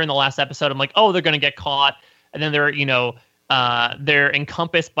conversation we hear in the last episode, I'm like, oh, they're going to get caught. And then they're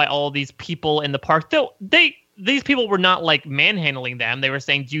encompassed by all these people in the park. Though these people were not like manhandling them. They were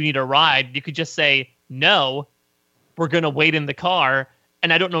saying, do you need a ride? You could just say, no, we're going to wait in the car.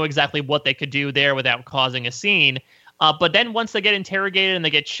 And I don't know exactly what they could do there without causing a scene. But then once they get interrogated and they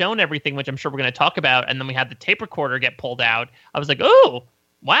get shown everything, which I'm sure we're going to talk about, and then we have the tape recorder get pulled out, I was like, oh,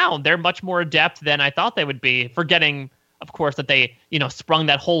 wow, they're much more adept than I thought they would be, forgetting, of course, that they, sprung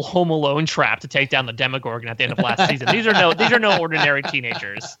that whole Home Alone trap to take down the Demogorgon at the end of last season. These are no ordinary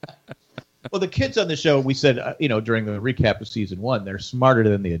teenagers. Well, the kids on the show, we said, during the recap of season 1, they're smarter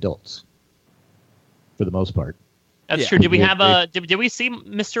than the adults, for the most part. That's true. Did we have did we see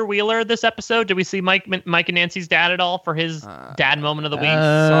Mr. Wheeler this episode? Did we see Mike and Nancy's dad at all for his dad moment of the week?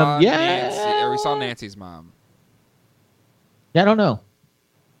 We saw Nancy's mom. Yeah, I don't know.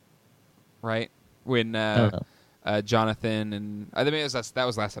 Right when Jonathan and I think that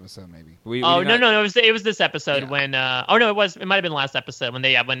was last episode maybe. No, it was this episode when it might have been last episode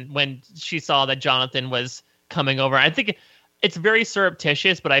when she saw that Jonathan was coming over. I think it's very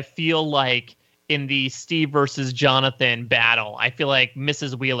surreptitious, but I feel like in the Steve versus Jonathan battle, I feel like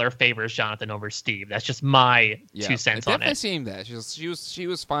Mrs. Wheeler favors Jonathan over Steve. That's just my 2 cents on it. Definitely seemed that she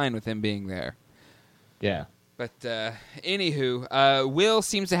was fine with him being there. Yeah. But anywho, Will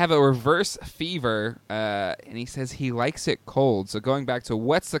seems to have a reverse fever, and he says he likes it cold. So going back to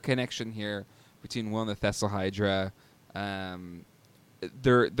what's the connection here between Will and the Thessal Hydra?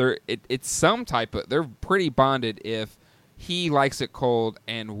 It's some type of. They're pretty bonded if he likes it cold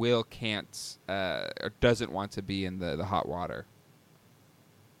and Will can't or doesn't want to be in the hot water.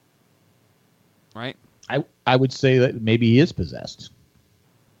 Right? I would say that maybe he is possessed.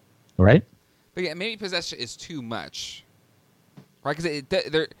 Right? But yeah, maybe possession is too much, right? Because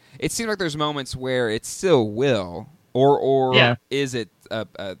it seems like there's moments where it's still Will, or is it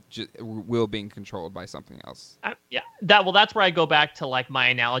Will being controlled by something else? That's where I go back to like my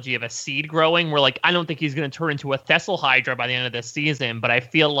analogy of a seed growing, where like I don't think he's going to turn into a Thessal Hydra by the end of this season, but I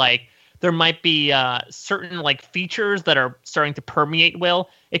feel like there might be certain like features that are starting to permeate Will.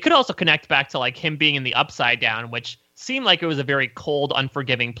 It could also connect back to like him being in the Upside Down, which seemed like it was a very cold,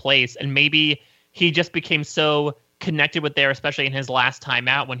 unforgiving place, and maybe he just became so connected with there, especially in his last time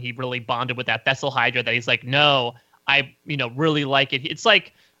out when he really bonded with that Thessal Hydra, that he's like, no, I really like it. It's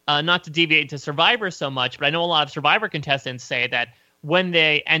like not to deviate to Survivor so much, but I know a lot of Survivor contestants say that when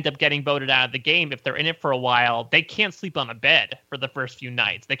they end up getting voted out of the game, if they're in it for a while, they can't sleep on a bed for the first few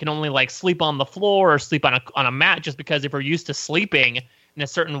nights. They can only like sleep on the floor or sleep on a mat, just because if you're used to sleeping in a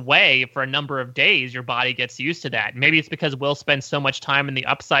certain way for a number of days, your body gets used to that. Maybe it's because Will spends so much time in the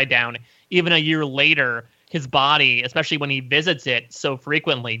Upside Down, even a year later, his body, especially when he visits it so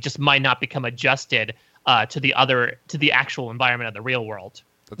frequently, just might not become adjusted to the actual environment of the real world.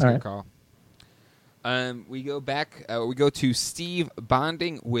 That's a good call. We go back. We go to Steve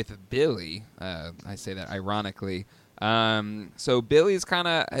bonding with Billy. I say that ironically. So Billy's kind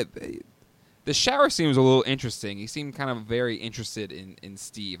of. The shower scene was a little interesting. He seemed kind of very interested in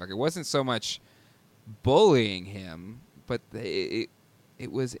Steve. Like, it wasn't so much bullying him, but it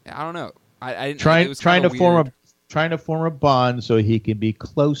was, I don't know. I didn't trying it was to weird. form a bond so he can be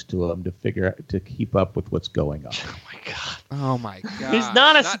close to him to keep up with what's going on. Oh my god! He's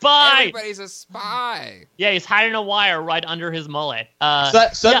not a spy. Everybody's a spy. Yeah, he's hiding a wire right under his mullet.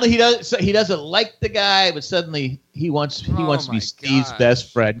 Suddenly he doesn't like the guy, but suddenly he wants to be Steve's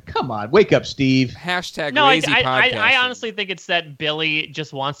best friend. Come on, wake up, Steve. Hashtag no, lazy I honestly think it's that Billy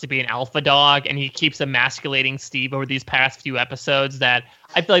just wants to be an alpha dog, and he keeps emasculating Steve over these past few episodes. That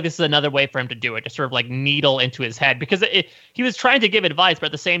I feel like this is another way for him to do it, to sort of like needle into his head, because he was trying to give advice, but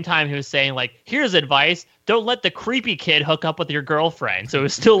at the same time he was saying like, here's advice. Don't let the creepy kid hook up with your girlfriend. So it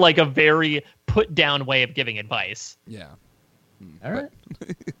was still like a very put down way of giving advice. Yeah. All right.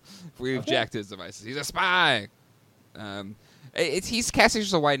 We've jacked his devices. He's a spy. He's casting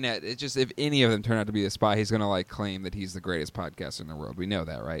just a wide net. It's just, if any of them turn out to be a spy, he's going to like claim that he's the greatest podcaster in the world. We know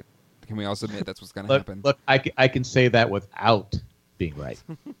that, right? Can we also admit that's what's going to happen? Look, I can say that without being right.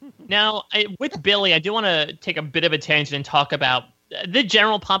 Now, with Billy, I do want to take a bit of a tangent and talk about the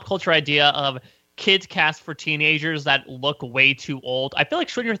general pop culture idea of kids cast for teenagers that look way too old. I feel like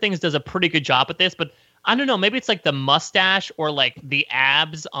Stranger Things does a pretty good job at this, but I don't know, maybe it's like the mustache or like the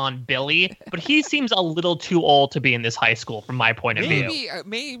abs on Billy, but he seems a little too old to be in this high school from my point of view.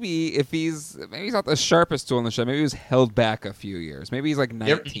 Maybe if he's not the sharpest tool in the show, maybe he was held back a few years. Maybe he's like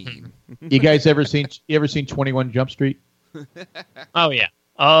 19. You guys ever seen 21 Jump Street? Oh yeah.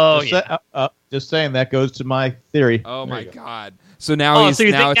 Just saying that goes to my theory. Oh There my you go. God! So now he's so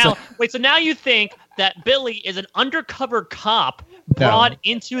you now think it's now, wait, so now you think that Billy is an undercover cop brought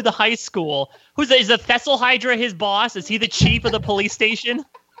into the high school. Is the Thessal Hydra his boss? Is he the chief of the police station?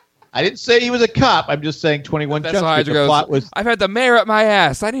 I didn't say he was a cop. I'm just saying 21 Jump Street. The plot was I've had the mayor up my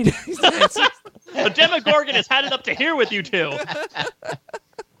ass. I need The Demogorgon has had it up to here with you two.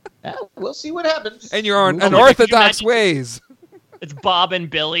 We'll see what happens. and you're on Oh, unorthodox ways. It's Bob and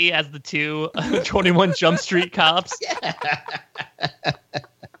Billy as the two 21 Jump Street cops.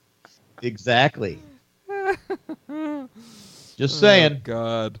 Exactly. Just saying. Oh,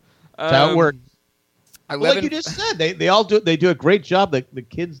 God. That's how it works. Well, 11 like you just said, they all do. They do a great job. The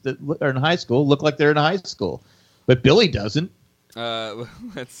kids that are in high school look like they're in high school, but Billy doesn't.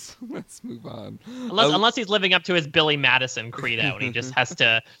 Let's move on. Unless he's living up to his Billy Madison credo, and he just has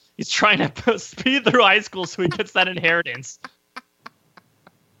to. He's trying to speed through high school so he gets that inheritance.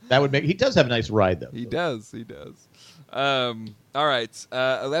 That would make. He does have a nice ride, though. He does. All right.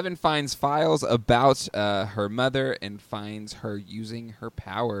 11 finds files about her mother and finds her using her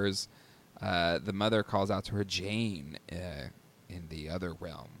powers. The mother calls out to her Jane in the other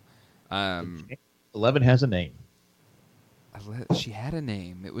realm. 11 has a name. She had a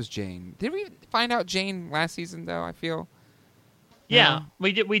name. It was Jane. Did we find out Jane last season, though, I feel? Yeah,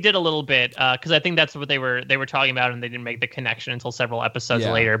 we did a little bit because I think that's what they were talking about, and they didn't make the connection until several episodes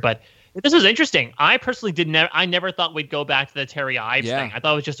later. But this was interesting. I personally I never thought we'd go back to the Terry Ives thing. I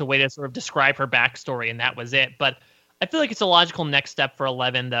thought it was just a way to sort of describe her backstory, and that was it. But I feel like it's a logical next step for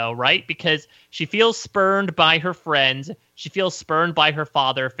 11, though, right? Because she feels spurned by her friends. She feels spurned by her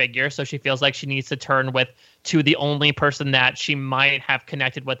father figure, so she feels like she needs to turn to the only person that she might have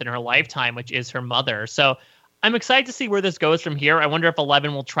connected with in her lifetime, which is her mother. So I'm excited to see where this goes from here. I wonder if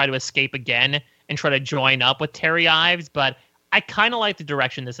 11 will try to escape again and try to join up with Terry Ives, but I kind of like the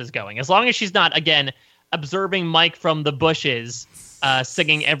direction this is going. As long as she's not, again, observing Mike from the bushes,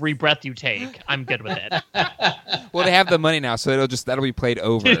 singing Every Breath You Take, I'm good with it. Well, they have the money now, so that'll be played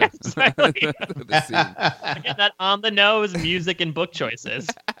over. Exactly. The scene. Again, that on the nose music and book choices.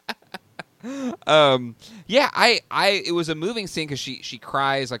 It was a moving scene because she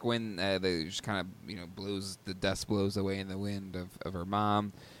cries like when the just kind of blows the dust blows away in the wind of her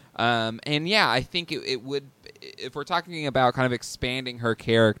mom, and I think it would, if we're talking about kind of expanding her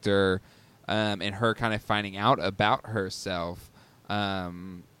character, and her kind of finding out about herself, I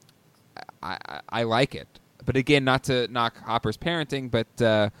like it. But again, not to knock Hopper's parenting,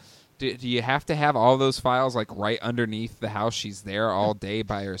 but. Do you have to have all those files like right underneath the house? She's there all day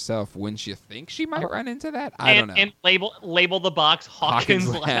by herself. Wouldn't you think she might run into that? I don't know. And label the box Hawkins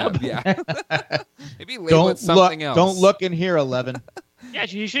Lab. Yeah. Maybe label it something else. Don't look in here, 11. Yeah,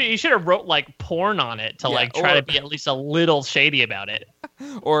 you should have wrote like porn on it to try to be at least a little shady about it.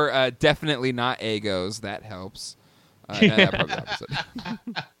 Or definitely not Agos. That helps. That probably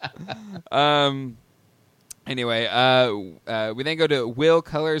helps. Anyway, we then go to Will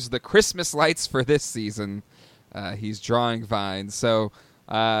colors the Christmas lights for this season. He's drawing vines. So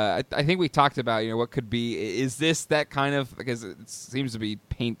I think we talked about what could be. Is this that kind of, because it seems to be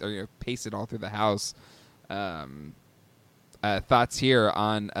pasted all through the house. Thoughts here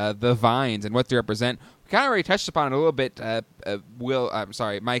on the vines and what they represent. We kind of already touched upon it a little bit.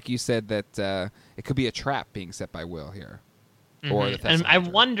 Mike, you said that it could be a trap being set by Will here. Mm-hmm. Or the and I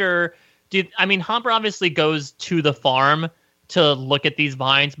wonder... Hopper obviously goes to the farm to look at these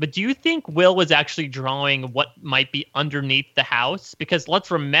vines, but do you think Will was actually drawing what might be underneath the house? Because let's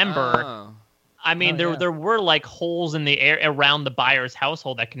remember, there were like holes in the air around the Byers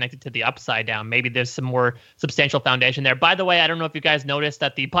household that connected to the Upside Down. Maybe there's some more substantial foundation there. By the way, I don't know if you guys noticed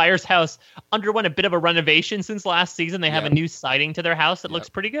that the Byers house underwent a bit of a renovation since last season. They have a new siding to their house that looks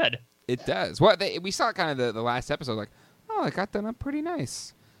pretty good. It does. Well, we saw kind of the last episode, like, it got done up pretty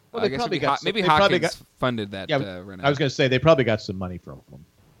nice. Well, they probably got maybe Hawkins funded that. I was going to say they probably got some money from them.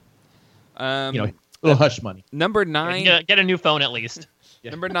 A little hush money. Number 9, get a new phone at least.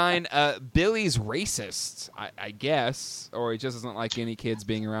 Number 9, Billy's racist, I guess, or he just doesn't like any kids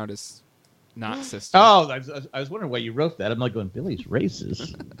being around his not sister. Oh, I was wondering why you wrote that. I'm like going, Billy's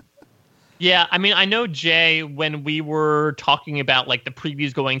racist. Yeah, I know, Jay, when we were talking about like the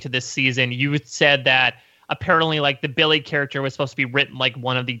previews going to this season, you said that apparently, like, the Billy character was supposed to be written like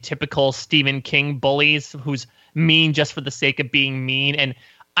one of the typical Stephen King bullies who's mean just for the sake of being mean. And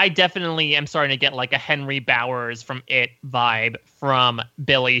I definitely am starting to get like a Henry Bowers from It vibe from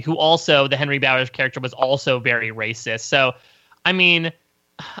Billy, who also, the Henry Bowers character was also very racist. So, I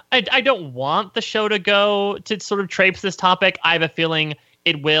don't want the show to go to sort of traipse this topic. I have a feeling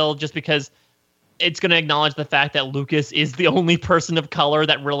it will, just because it's going to acknowledge the fact that Lucas is the only person of color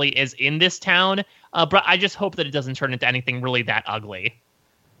that really is in this town. But I just hope that it doesn't turn into anything really that ugly.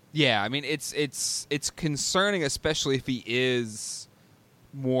 Yeah, I mean, it's concerning, especially if he is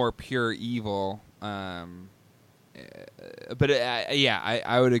more pure evil. But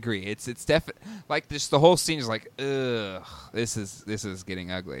I would agree. It's definitely like just the whole scene is like, ugh, this is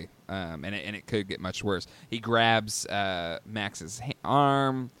getting ugly, and it could get much worse. He grabs Max's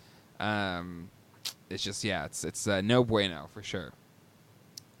arm. It's just it's no bueno for sure.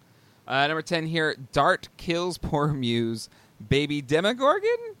 Number 10 here, Dart kills poor Muse baby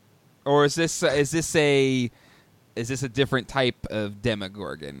Demogorgon, or is this a different type of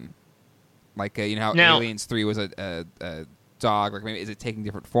Demogorgon? Like you know how now, Aliens 3 was a dog. Like maybe is it taking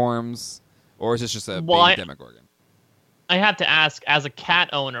different forms, or is this just a baby Demogorgon? I have to ask, as a cat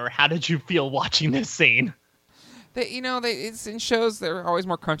owner, how did you feel watching this scene? It's in shows they're always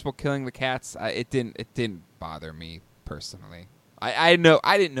more comfortable killing the cats. It didn't bother me personally. I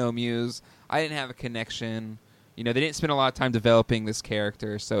didn't know Muse. I didn't have a connection. They didn't spend a lot of time developing this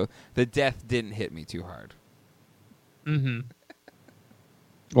character, so the death didn't hit me too hard. Mm-hmm.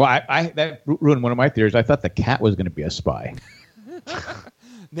 Well, that ruined one of my theories. I thought the cat was going to be a spy.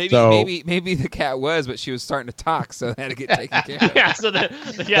 Maybe the cat was, but she was starting to talk, so they had to get taken care of. Yeah, so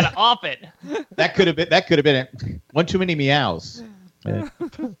you had to off it. That could have been it. One too many meows. Yeah.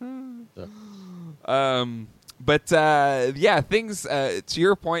 Things. To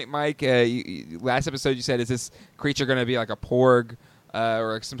your point, Mike. Last episode, you said, is this creature going to be like a porg?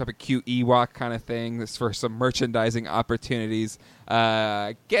 Or some type of cute Ewok kind of thing. This for some merchandising opportunities.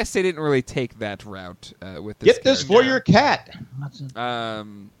 I guess they didn't really take that route with this. Get this for your cat. But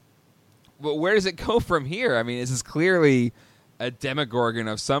where does it go from here? I mean, this is clearly a Demogorgon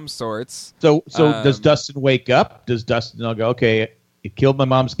of some sorts. So does Dustin wake up? Does Dustin go, okay, it killed my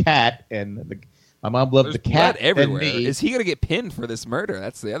mom's cat, and my mom loved the cat everywhere. And me. Is he going to get pinned for this murder?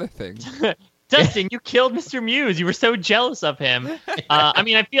 That's the other thing. Dustin, you killed Mr. Muse. You were so jealous of him.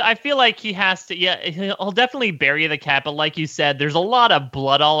 I feel like he has to. Yeah, he'll definitely bury the cat. But like you said, there's a lot of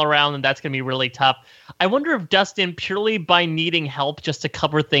blood all around, and that's gonna be really tough. I wonder if Dustin, purely by needing help just to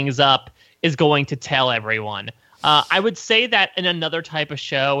cover things up, is going to tell everyone. I would say that in another type of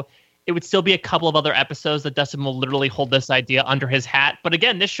show, it would still be a couple of other episodes that Dustin will literally hold this idea under his hat. But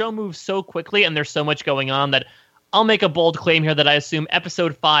again, this show moves so quickly, and there's so much going on that I'll make a bold claim here that I assume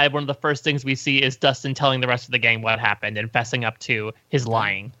episode 5, one of the first things we see is Dustin telling the rest of the gang what happened and fessing up to his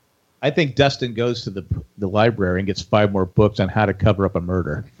lying. I think Dustin goes to the library and gets 5 more books on how to cover up a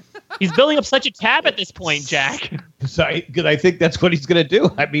murder. He's building up such a tab at this point, Jack. Because I think that's what he's going to do.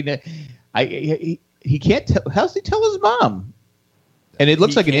 I mean, he can't tell. How does he tell his mom? And it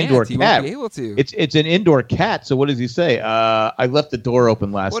looks like an indoor he cat. Won't be able to. It's an indoor cat. So what does he say? I left the door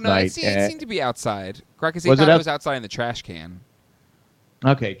open last night. It seemed to be outside. Because it was outside in the trash can.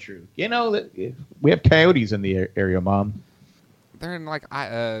 Okay, true. We have coyotes in the area, Mom. They're in where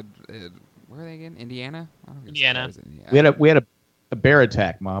are they again? Indiana. Indiana. We had a bear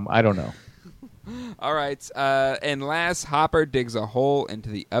attack, Mom. I don't know. All right. And last, Hopper digs a hole into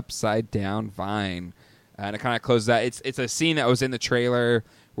the upside down vine. And it kind of closes out. It's a scene that was in the trailer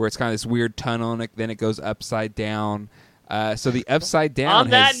where it's kind of this weird tunnel, and then it goes upside down. So the upside down on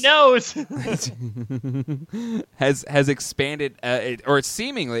that note has expanded, or it's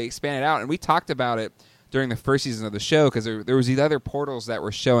seemingly expanded out. And we talked about it during the first season of the show because there was these other portals that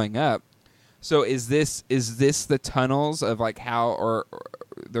were showing up. So is this the tunnels of like how or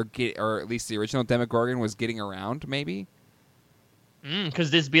at least the original Demogorgon was getting around? Maybe. Because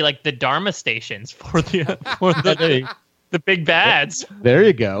this would be like the Dharma stations for the big bads. There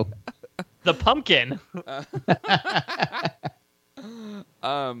you go. The pumpkin.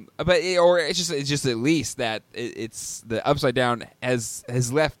 It's just at least that it's the upside down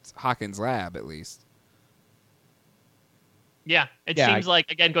has left Hawkins' lab at least. Yeah, it seems like,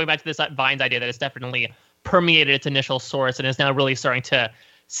 again, going back to this Vines idea, that it's definitely permeated its initial source and is now really starting to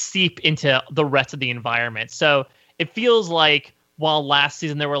seep into the rest of the environment. So it feels like while last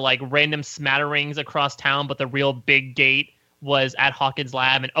season there were like random smatterings across town, but the real big gate was at Hawkins'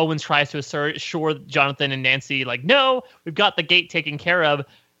 lab, and Owens tries to assure Jonathan and Nancy, like, no, we've got the gate taken care of.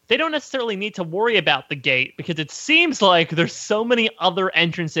 They don't necessarily need to worry about the gate because it seems like there's so many other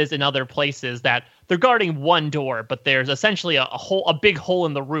entrances in other places that they're guarding one door, but there's essentially a big hole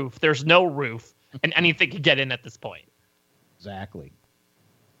in the roof. There's no roof, and anything can get in at this point. Exactly.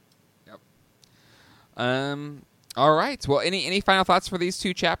 Yep. All right. Well, any final thoughts for these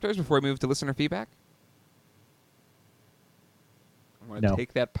two chapters before we move to listener feedback? want to No.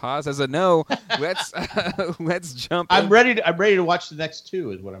 take that pause as a no. Let's jump. I'm ready to watch the next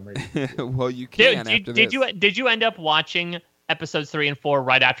two. Is what I'm ready to do. Well, you can after this. Did you end up watching episodes 3 and 4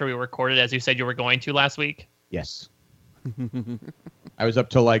 right after we recorded, as you said you were going to last week? Yes. I was up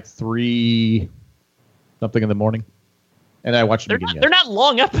till like 3 something in the morning, and I watched them again. They're not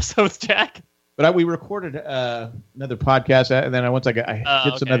long episodes, Jack. But we recorded another podcast, and then once I did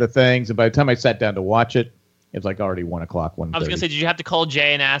some okay. other things, and by the time I sat down to watch it, it was like already 1:00, 1:30. I was gonna say, did you have to call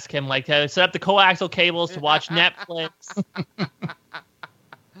Jay and ask him like to set up the coaxial cables to watch Netflix?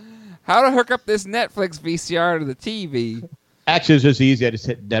 How to hook up this Netflix VCR to the TV? Actually, it's just easy. I just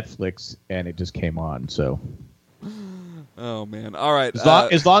hit Netflix, and it just came on. So Oh man! All right.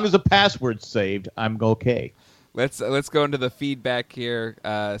 as long as the password's saved, I'm okay. Let's go into the feedback here.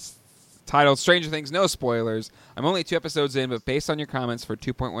 Titled "Stranger Things." No spoilers. I'm only 2 episodes in, but based on your comments for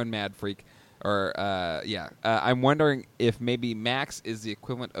 2.1 Mad Freak, I'm wondering if maybe Max is the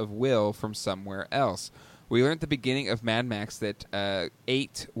equivalent of Will from somewhere else. We learned at the beginning of Mad Max that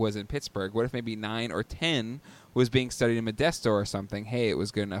 8 was in Pittsburgh. What if maybe 9 or 10 was being studied in Modesto or something? Hey, it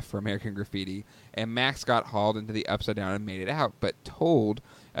was good enough for American Graffiti. And Max got hauled into the Upside Down and made it out, but told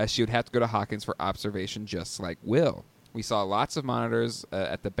she would have to go to Hawkins for observation just like Will. We saw lots of monitors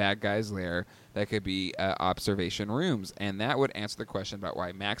at the bad guy's lair that could be observation rooms, and that would answer the question about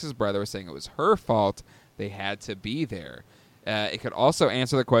why Max's brother was saying it was her fault they had to be there. It could also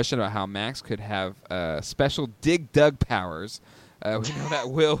answer the question about how Max could have special Dig Dug powers. We know that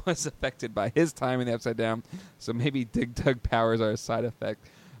Will was affected by his time in the Upside Down, so maybe Dig Dug powers are a side effect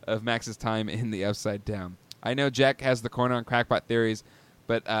of Max's time in the Upside Down. I know Jack has the corner on crackpot theories,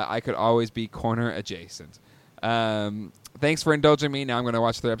 but I could always be corner adjacent. Thanks for indulging me. Now I'm going to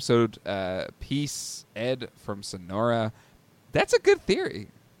watch the episode. Peace, Ed from Sonora. That's a good theory.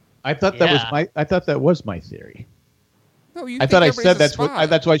 I thought that was my theory. No, I thought I said that's why. I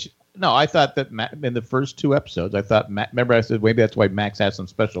thought that in the first 2 episodes, I thought. Remember, I said maybe that's why Max has some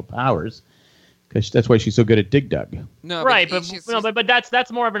special powers, because that's why she's so good at Dig Dug. No, right, but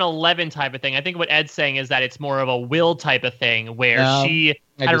that's more of an 11 type of thing. I think what Ed's saying is that it's more of a Will type of thing where she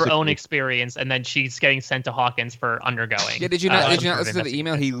had her own experience and then she's getting sent to Hawkins for undergoing. Yeah, did you not listen to the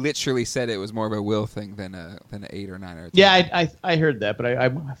email? He literally said it was more of a Will thing than an 8 or 9 or 10. Yeah, I heard that, but I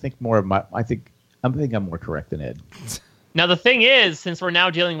think more of my. I think I'm more correct than Ed. Now the thing is, since we're now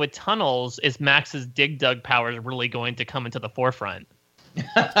dealing with tunnels, is Max's Dig Dug powers really going to come into the forefront?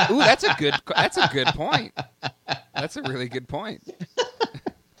 Ooh, that's a good point. That's a really good point.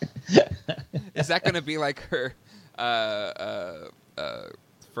 Is that going to be like her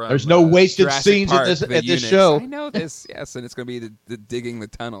from There's no wasted Jurassic scenes Park, at the this show. I know this, yes, and it's going to be the digging the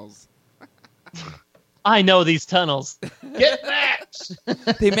tunnels. I know these tunnels. Get Max!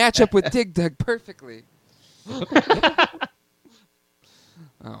 They match up with Dig Dug perfectly.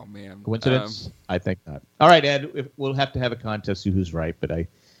 Oh man! Coincidence? I think not. All right, Ed. We'll have to have a contest to see who's right, but I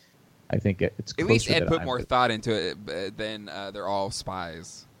think it's at least Ed put more thought into it than they're all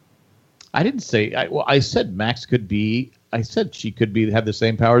spies. I didn't say. I said Max could be. I said she could have the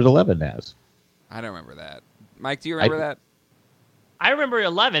same powers 11 has. I don't remember that. Mike, do you remember that? I remember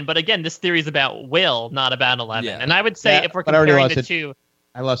 11, but again, this theory is about Will, not about 11. Yeah. And I would say if we're comparing the two,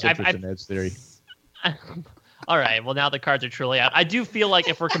 I lost interest in Ed's theory. All right. Well, now the cards are truly out. I do feel like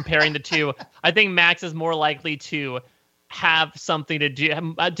if we're comparing the two, I think Max is more likely to have something to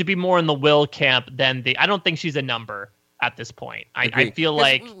do, to be more in the Will camp than I don't think she's a number at this point. I feel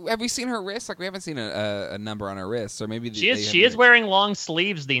like. Have we seen her wrist? Like, we haven't seen a number on her wrist, or maybe she is wearing long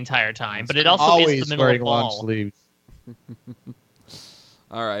sleeves the entire time, but it also always is the middle wearing of long fall. sleeves.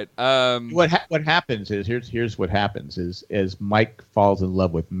 All right. What happens is here's what happens is Mike falls in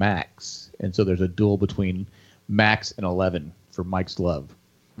love with Max, and so there's a duel between Max and 11 for Mike's love,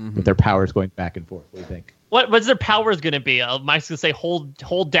 with their powers going back and forth. What do you think? What's their powers going to be? Mike's going to say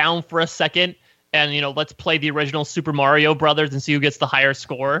hold down for a second, and let's play the original Super Mario Brothers and see who gets the higher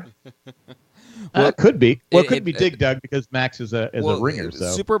score. Well, it could be. Well, it could be Dig Dug because Max is a ringer.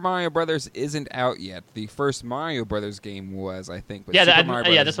 So Super Mario Brothers isn't out yet. The first Mario Brothers game was, I think. But that's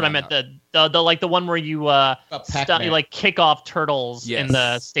what I meant. The one where you you kick off turtles in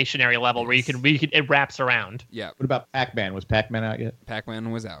the stationary level where you can it wraps around. Yeah. What about Pac-Man? Was Pac-Man out yet?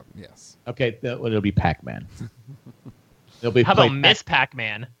 Pac-Man was out. Yes. Okay, it'll be Pac-Man. How about Miss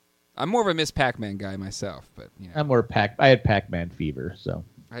Pac-Man? I'm more of a Miss Pac-Man guy myself, but I'm more I had Pac-Man fever, so.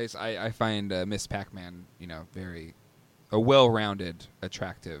 I find Miss Pac-Man, very a well-rounded,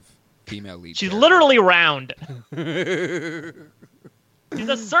 attractive female lead. She's literally round. She's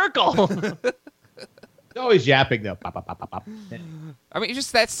a circle. Always yapping though. Pop, pop, pop, pop, pop. I mean,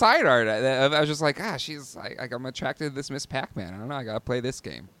 just that side art. I was just like, she's like, I'm attracted to this Miss Pac-Man. I don't know. I gotta play this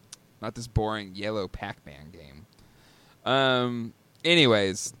game, not this boring yellow Pac-Man game.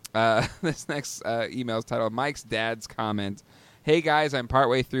 Anyways, this next email is titled "Mike's Dad's Comment." Hey guys, I'm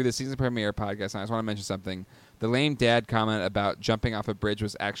partway through the season premiere podcast, and I just want to mention something. The lame dad comment about jumping off a bridge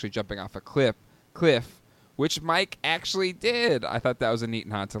was actually jumping off a cliff. Which Mike actually did. I thought that was a neat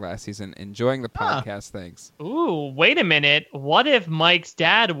nod to last season. Enjoying the podcast. Thanks. Ooh, wait a minute. What if Mike's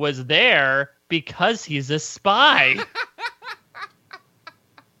dad was there because he's a spy?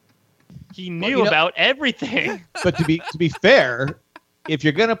 He knew about everything. But to be fair, if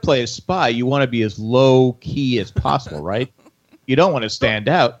you're going to play a spy, you want to be as low key as possible, right? You don't want to stand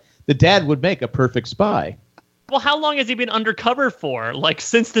out. The dad would make a perfect spy. Well, how long has he been undercover for? Like,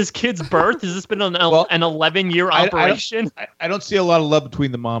 since this kid's birth? Has this been an 11-year operation? I don't see a lot of love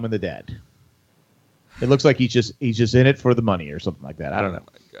between the mom and the dad. It looks like he's just in it for the money or something like that. I don't know.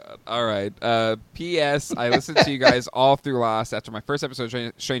 Oh my God. All right. P.S. I listened to you guys all through Lost. After my first episode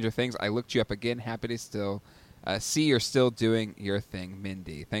of Stranger Things, I looked you up again. Happy to still see you're still doing your thing,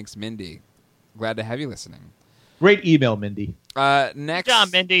 Mindy. Thanks, Mindy. Glad to have you listening. Great email, Mindy. Next, Good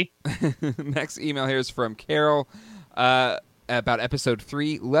job, Mindy. Next email here is from Carol about episode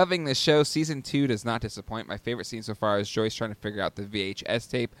 3. Loving the show. Season 2 does not disappoint. My favorite scene so far is Joyce trying to figure out the VHS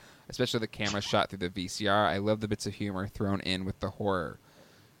tape, especially the camera shot through the VCR. I love the bits of humor thrown in with the horror.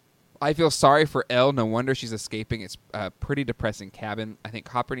 I feel sorry for Elle. No wonder she's escaping. It's a pretty depressing cabin. I think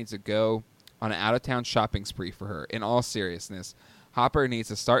Hopper needs to go on an out-of-town shopping spree for her. In all seriousness, Hopper needs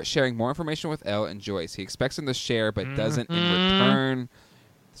to start sharing more information with Elle and Joyce. He expects them to share, but doesn't in return.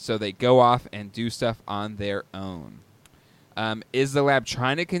 So they go off and do stuff on their own. Is the lab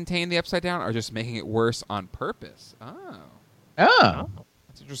trying to contain the Upside Down or just making it worse on purpose? Oh.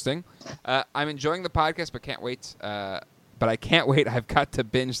 That's interesting. I'm enjoying the podcast, but can't wait. But I can't wait. I've got to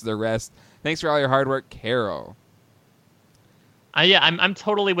binge the rest. Thanks for all your hard work, Carol. Yeah, I'm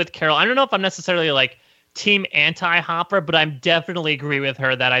totally with Carol. I don't know if I'm necessarily like team anti-Hopper, but I'm definitely agree with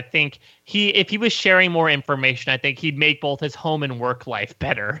her that I think if he was sharing more information, I think he'd make both his home and work life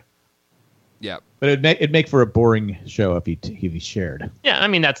better. Yeah, but it'd make for a boring show if he shared. Yeah, I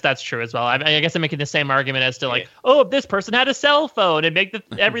mean that's true as well. I guess I'm making the same argument as to like, if this person had a cell phone, it'd make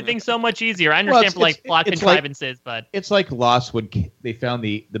everything so much easier. I understand for like plot contrivances, but it's like Lost when they found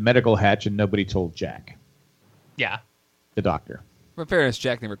the medical hatch and nobody told Jack. Yeah, the doctor. But in fairness,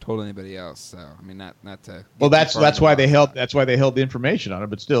 Jack never told anybody else, so I mean, not to. Well, that's why they held the information on it.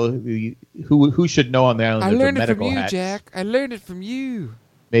 But still, who should know on the island? I learned it from you, hatch? Jack. I learned it from you.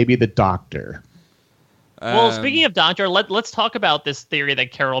 Maybe the doctor. Well, speaking of doctor, let's talk about this theory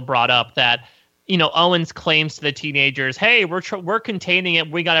that Carol brought up that Owens claims to the teenagers, "Hey, we're containing it.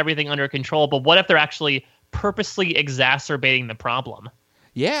 We got everything under control." But what if they're actually purposely exacerbating the problem?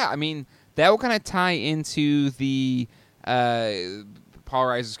 Yeah, I mean that will kind of tie into the. Paul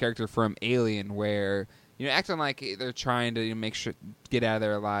Reiser's character from Alien, where acting like they're trying to make sure get out of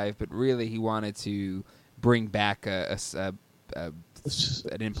there alive, but really he wanted to bring back an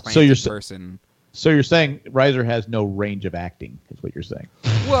implanted person. So you're saying Reiser has no range of acting, is what you're saying?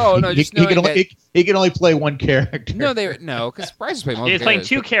 Well, no, he can only play one character. No, because Reiser's playing multiple. He's playing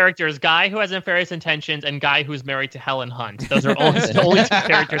two characters: guy who has nefarious intentions and guy who's married to Helen Hunt. Those are the only two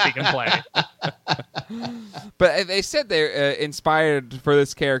characters he can play. But they said they're inspired for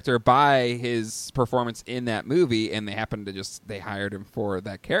this character by his performance in that movie, and they happened to they hired him for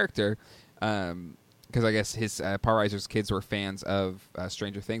that character. Because I guess his Paul Reiser's kids were fans of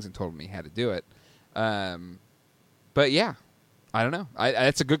Stranger Things and told him he had to do it. But yeah, I don't know.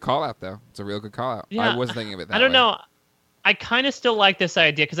 That's a good call out, though. It's a real good call out. Yeah, I wasn't thinking of it that way. I don't know. I kind of still like this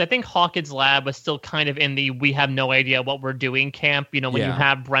idea because I think Hawkins' lab was still kind of in the we have no idea what we're doing camp. When you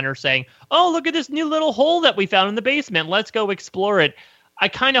have Brenner saying, "Oh, look at this new little hole that we found in the basement. Let's go explore it." I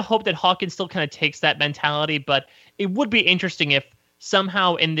kind of hope that Hawkins still kind of takes that mentality, but it would be interesting if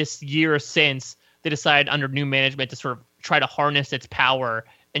somehow in this year since they decide under new management to sort of try to harness its power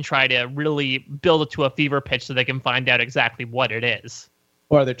and try to really build it to a fever pitch so they can find out exactly what it is.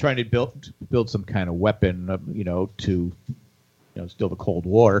 Or are they trying to build some kind of weapon, to, still the Cold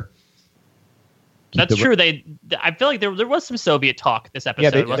War? That's true. I feel like there was some Soviet talk this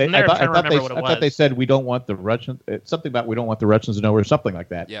episode, wasn't there? I thought they said we don't want the Russians. Something about we don't want the Russians to know or something like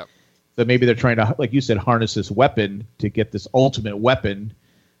that. Yeah. So maybe they're trying to, like you said, harness this weapon to get this ultimate weapon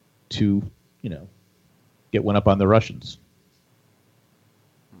to, get one up on the Russians.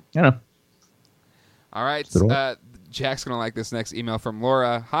 I don't know. All right. Jack's going to like this next email from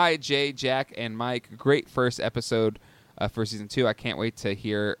Laura. Hi, Jay, Jack, and Mike. Great first episode for Season 2. I can't wait to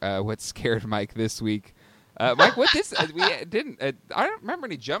hear what scared Mike this week. Mike, what this? We didn't. I don't remember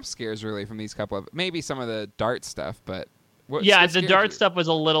any jump scares really from these couple of. Maybe some of the dart stuff, but. What the dart stuff was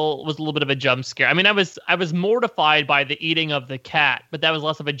a little bit of a jump scare. I mean, I was mortified by the eating of the cat, but that was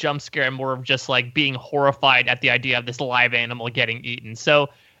less of a jump scare and more of just like being horrified at the idea of this live animal getting eaten. So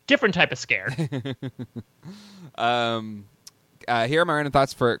different type of scare. Here are my random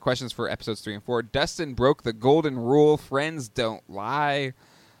thoughts for questions for episodes 3 and 4. Dustin broke the golden rule. Friends don't lie.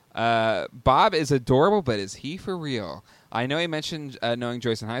 Bob is adorable, but is he for real? I know he mentioned knowing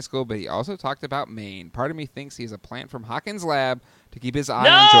Joyce in high school, but he also talked about Maine. Part of me thinks he's a plant from Hawkins' lab to keep his eye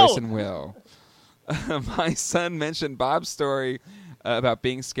on Joyce and Will. My son mentioned Bob's story about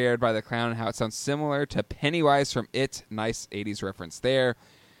being scared by the clown and how it sounds similar to Pennywise from It. Nice 80s reference there.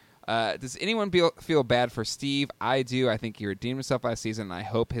 Does anyone feel bad for Steve? I do. I think he redeemed himself last season, and I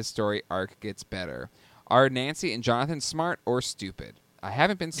hope his story arc gets better. Are Nancy and Jonathan smart or stupid? I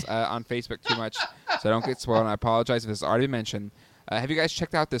haven't been on Facebook too much, so I don't get spoiled, and I apologize if this has already been mentioned. Have you guys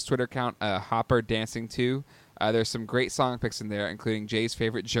checked out this Twitter account, Hopper Dancing 2? There's some great song picks in there, including Jay's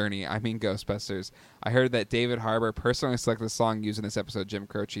favorite Journey, Ghostbusters. I heard that David Harbour personally selected the song used in this episode, Jim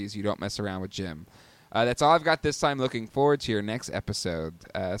Croce's You Don't Mess Around with Jim. That's all I've got this time. Looking forward to your next episode.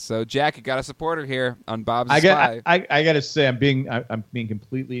 So, Jack, you got a supporter here on Bob's Spy. I got to say, I'm being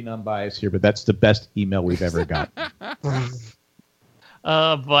completely non-biased here, but that's the best email we've ever got.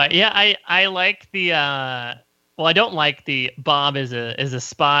 But yeah, I like the well, I don't like the Bob is a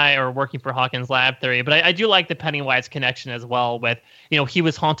spy or working for Hawkins' lab theory, but I do like the Pennywise connection as well with, he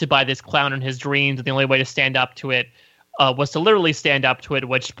was haunted by this clown in his dreams, and the only way to stand up to it was to literally stand up to it,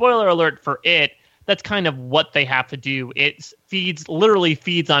 which, spoiler alert for it, that's kind of what they have to do. It literally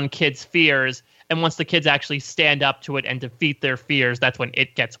feeds on kids' fears, and once the kids actually stand up to it and defeat their fears, that's when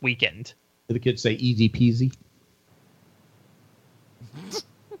it gets weakened. Do the kids say easy peasy?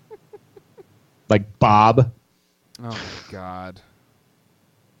 Like Bob. Oh my God.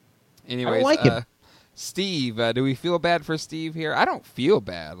 Anyways, I like it. Steve, do we feel bad for Steve here? I don't feel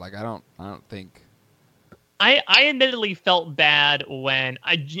bad. Like I don't think. I admittedly felt bad when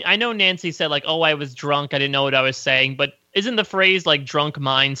I know Nancy said like, "Oh, I was drunk. I didn't know what I was saying." But isn't the phrase like "drunk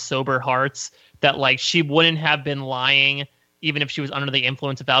minds, sober hearts" that like she wouldn't have been lying even if she was under the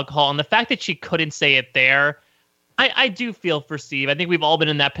influence of alcohol? And the fact that she couldn't say it there. I do feel for Steve. I think we've all been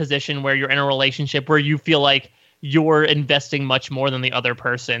in that position where you're in a relationship where you feel like you're investing much more than the other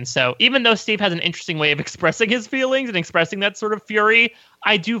person. So even though Steve has an interesting way of expressing his feelings and expressing that sort of fury,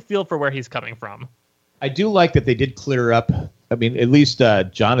 I do feel for where he's coming from. I do like that they did clear up. I mean, at least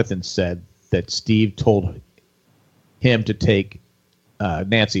Jonathan said that Steve told him to take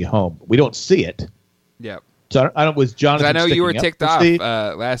Nancy home. We don't see it. Yep. So I don't. Was Jonathan? I know you were ticked off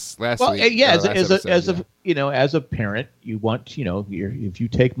last well, week. Yeah, as a parent, you want if you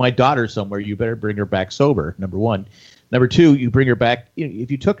take my daughter somewhere, you better bring her back sober. Number one. Number two, you bring her back.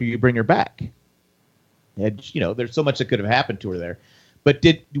 If you took her, you bring her back. And there's so much that could have happened to her there. But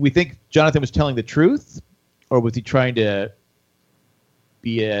do we think Jonathan was telling the truth, or was he trying to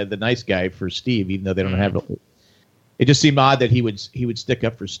be the nice guy for Steve, even though they don't have it? It just seemed odd that he would stick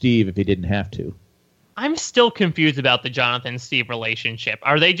up for Steve if he didn't have to. I'm still confused about the Jonathan-Steve relationship.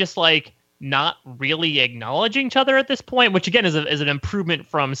 Are they just like not really acknowledging each other at this point? Which again is an improvement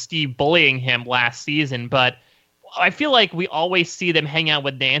from Steve bullying him last season. But I feel like we always see them hang out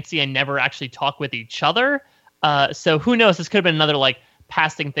with Nancy and never actually talk with each other. So who knows? This could have been another like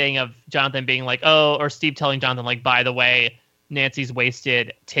passing thing of Jonathan being like, oh, or Steve telling Jonathan like, by the way, Nancy's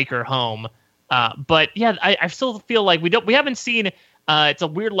wasted, take her home. But yeah, I still feel like we haven't seen. It's a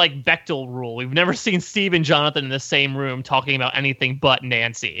weird like Bechdel rule. We've never seen Steve and Jonathan in the same room talking about anything but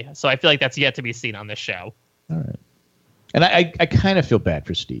Nancy. So I feel like that's yet to be seen on this show. All right. And I kind of feel bad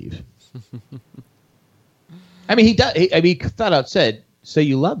for Steve. I mean, he does. He thought out said, "Say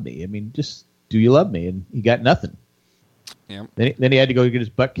you love me." I mean, just do you love me? And he got nothing. Yeah. Then he had to go get his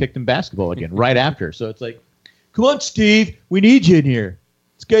butt kicked in basketball again right after. So it's like, come on, Steve, we need you in here.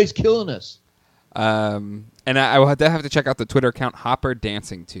 This guy's killing us. And I will have to check out the Twitter account Hopper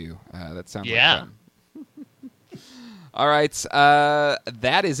Dancing 2. That sounds like fun. All right,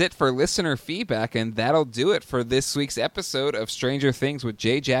 that is it for listener feedback, and that'll do it for this week's episode of Stranger Things with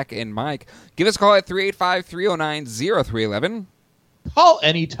Jay, Jack, and Mike. Give us a call at 385-309-0311. Call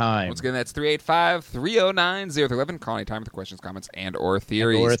anytime. Once again, that's 385-309-0311. Call anytime with questions, comments, and/or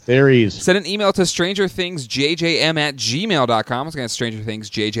theories. Send an email to strangerthingsjjm@gmail.com. Once again, it's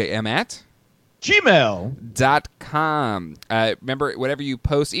strangerthingsjjm@gmail.com. Remember, whatever you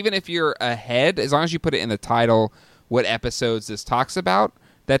post, even if you're ahead, as long as you put it in the title what episodes this talks about,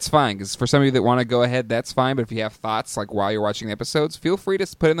 that's fine. Because for some of you that want to go ahead, that's fine. But if you have thoughts like while you're watching the episodes, feel free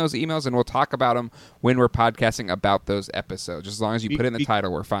to put in those emails, and we'll talk about them when we're podcasting about those episodes. Just as long as you put in the title,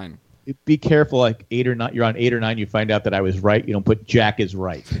 we're fine. Be careful, like 8 or 9. You're on 8 or 9. You find out that I was right. You don't put Jack is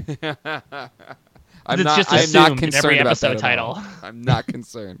right. I'm It's just not assumed concerned in every about episode that at title. all. I'm not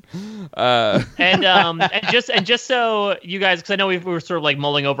concerned. And just so you guys, because I know we were sort of like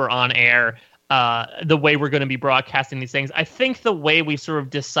mulling over on air the way we're going to be broadcasting these things. I think the way we've sort of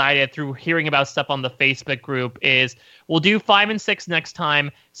decided through hearing about stuff on the Facebook group is we'll do 5 and 6 next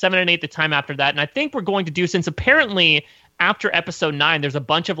time, 7 and 8 the time after that. And I think we're going to do, since apparently after episode 9, there's a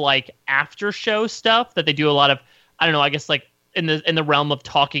bunch of like after show stuff that they do a lot of, I don't know, I guess like in the realm of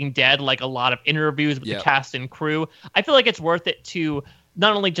Talking Dead, like a lot of interviews with the cast and crew. I feel like it's worth it to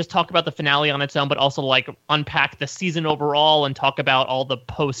not only just talk about the finale on its own, but also like unpack the season overall and talk about all the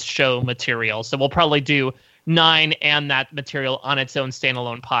post-show material. So we'll probably do 9 and that material on its own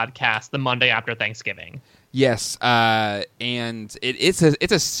standalone podcast the Monday after Thanksgiving. Yes, and it's a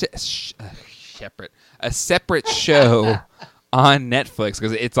separate show on Netflix,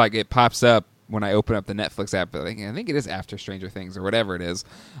 because it's like it pops up when I open up the Netflix app. I think it is after Stranger Things or whatever it is.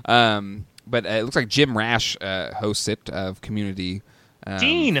 But it looks like Jim Rash hosts it, of Community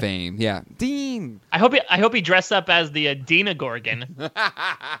Dean fame. Yeah, Dean. I hope he dressed up as the Dina Gorgon.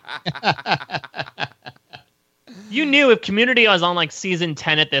 You knew if Community was on like season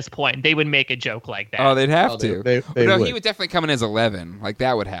 10 at this point, they would make a joke like that. Oh, they'd have to. They No, would. he would definitely come in as 11. Like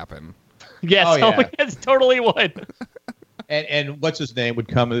that would happen. Yes, Oh, yeah. yes, totally would. And what's his name would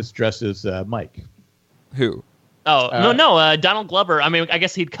come as dressed as Mike. Who? Oh, no, Donald Glover. I mean, I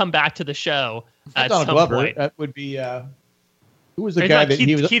guess he'd come back to the show at Donald some Glover. point. That would be who was the He's guy like that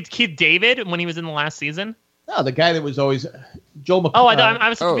he was? Keith David when he was in the last season. No, the guy that was always Joel McCrae. Oh, I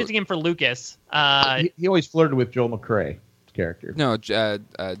was confusing him for Lucas. He always flirted with Joel McCrae's character. No, Joe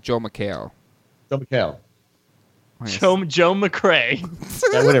McHale. Joe McHale. Joe McCrae.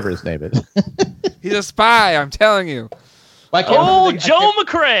 Yeah, whatever his name is. He's a spy, I'm telling you. I can't Oh, remember Joe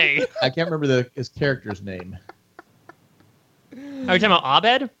McCrae. I can't remember his character's name. Are you talking about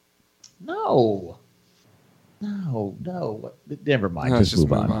Abed? No. Never mind. Let's Just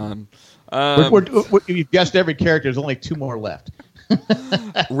move on. You've You've guessed every character. There's only 2 more left.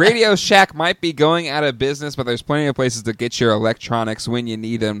 Radio Shack might be going out of business, but there's plenty of places to get your electronics when you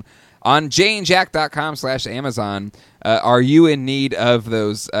need them. On janejack.com/Amazon, are you in need of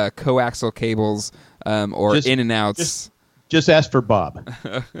those coaxial cables or in and outs? Just ask for Bob.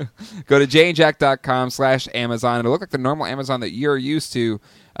 Go to janejack.com/Amazon. It'll look like the normal Amazon that you're used to,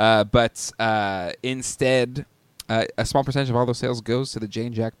 but instead, a small percentage of all those sales goes to the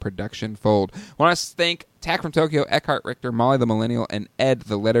Jane Jack production fold. I want to thank Tack from Tokyo, Eckhart Richter, Molly the Millennial, and Ed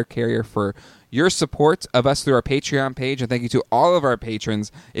the Letter Carrier for your support of us through our Patreon page. And thank you to all of our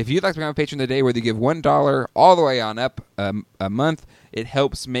patrons. If you'd like to become a patron today, whether you give $1 all the way on up a month, it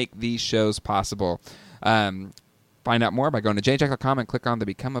helps make these shows possible. Find out more by going to janejack.com and click on the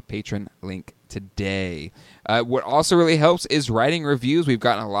Become a Patron link today. What also really helps is writing reviews. We've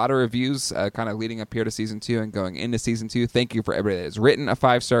gotten a lot of reviews kind of leading up here to Season 2 and going into Season 2. Thank you for everybody that has written a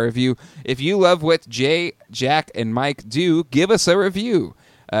 5-star review. If you love what Jay, Jack, and Mike do, give us a review.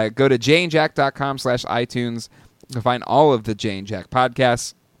 Go to janejack.com/iTunes to find all of the Jane Jack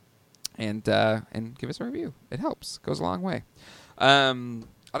podcasts and give us a review. It helps. It goes a long way.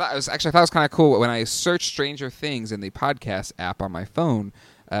 I thought it was kind of cool when I searched Stranger Things in the podcast app on my phone.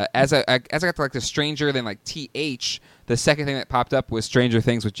 As I got to like the Stranger, then like TH, the second thing that popped up was Stranger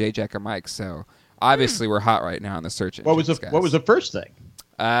Things with Jay, Jack, and Mike. So obviously we're hot right now in the search engine. What was the first thing?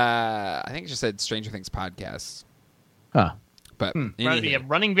 I think it just said Stranger Things podcast. Huh. But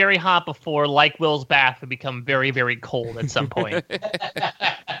running very hot before, like Will's bath, would become very, very cold at some point. But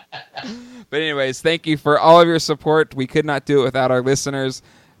anyways, thank you for all of your support. We could not do it without our listeners.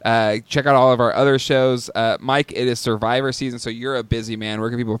 Check out all of our other shows. Mike, it is Survivor season, so you're a busy man.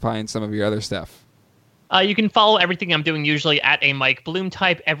 Where can people find some of your other stuff? You can follow everything I'm doing usually at a Mike Bloom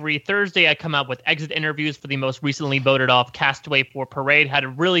type. Every Thursday, I come out with exit interviews for the most recently voted off Castaway for Parade. Had a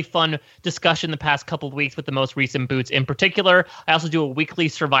really fun discussion the past couple of weeks with the most recent boots in particular. I also do a weekly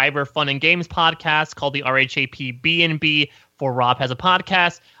Survivor Fun and Games podcast called the RHAP B&B for Rob Has a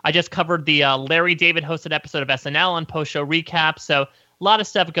Podcast. I just covered the Larry David hosted episode of SNL on post-show recap. So a lot of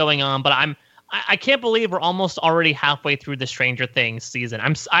stuff going on, but I can't believe we're almost already halfway through the Stranger Things season.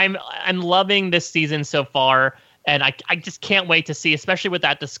 I'm loving this season so far, and I just can't wait to see, especially with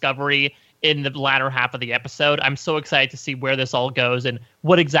that discovery in the latter half of the episode. I'm so excited to see where this all goes and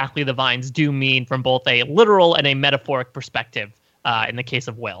what exactly the vines do mean from both a literal and a metaphoric perspective in the case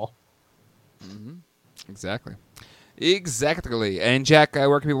of Will. Mm-hmm. Exactly. Exactly. And Jack,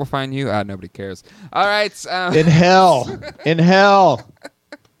 where can people find you? Nobody cares. All right. In hell. In hell.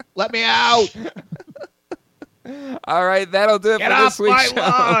 Let me out. All right, that'll do it Get for this off week's my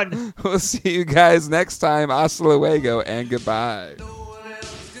show. lawn. We'll see you guys next time. Hasta luego and goodbye.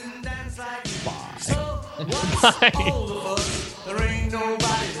 There ain't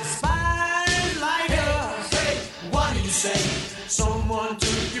nobody despise like us. Hey, what do you say? Someone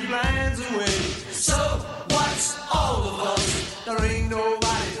took your plans away. So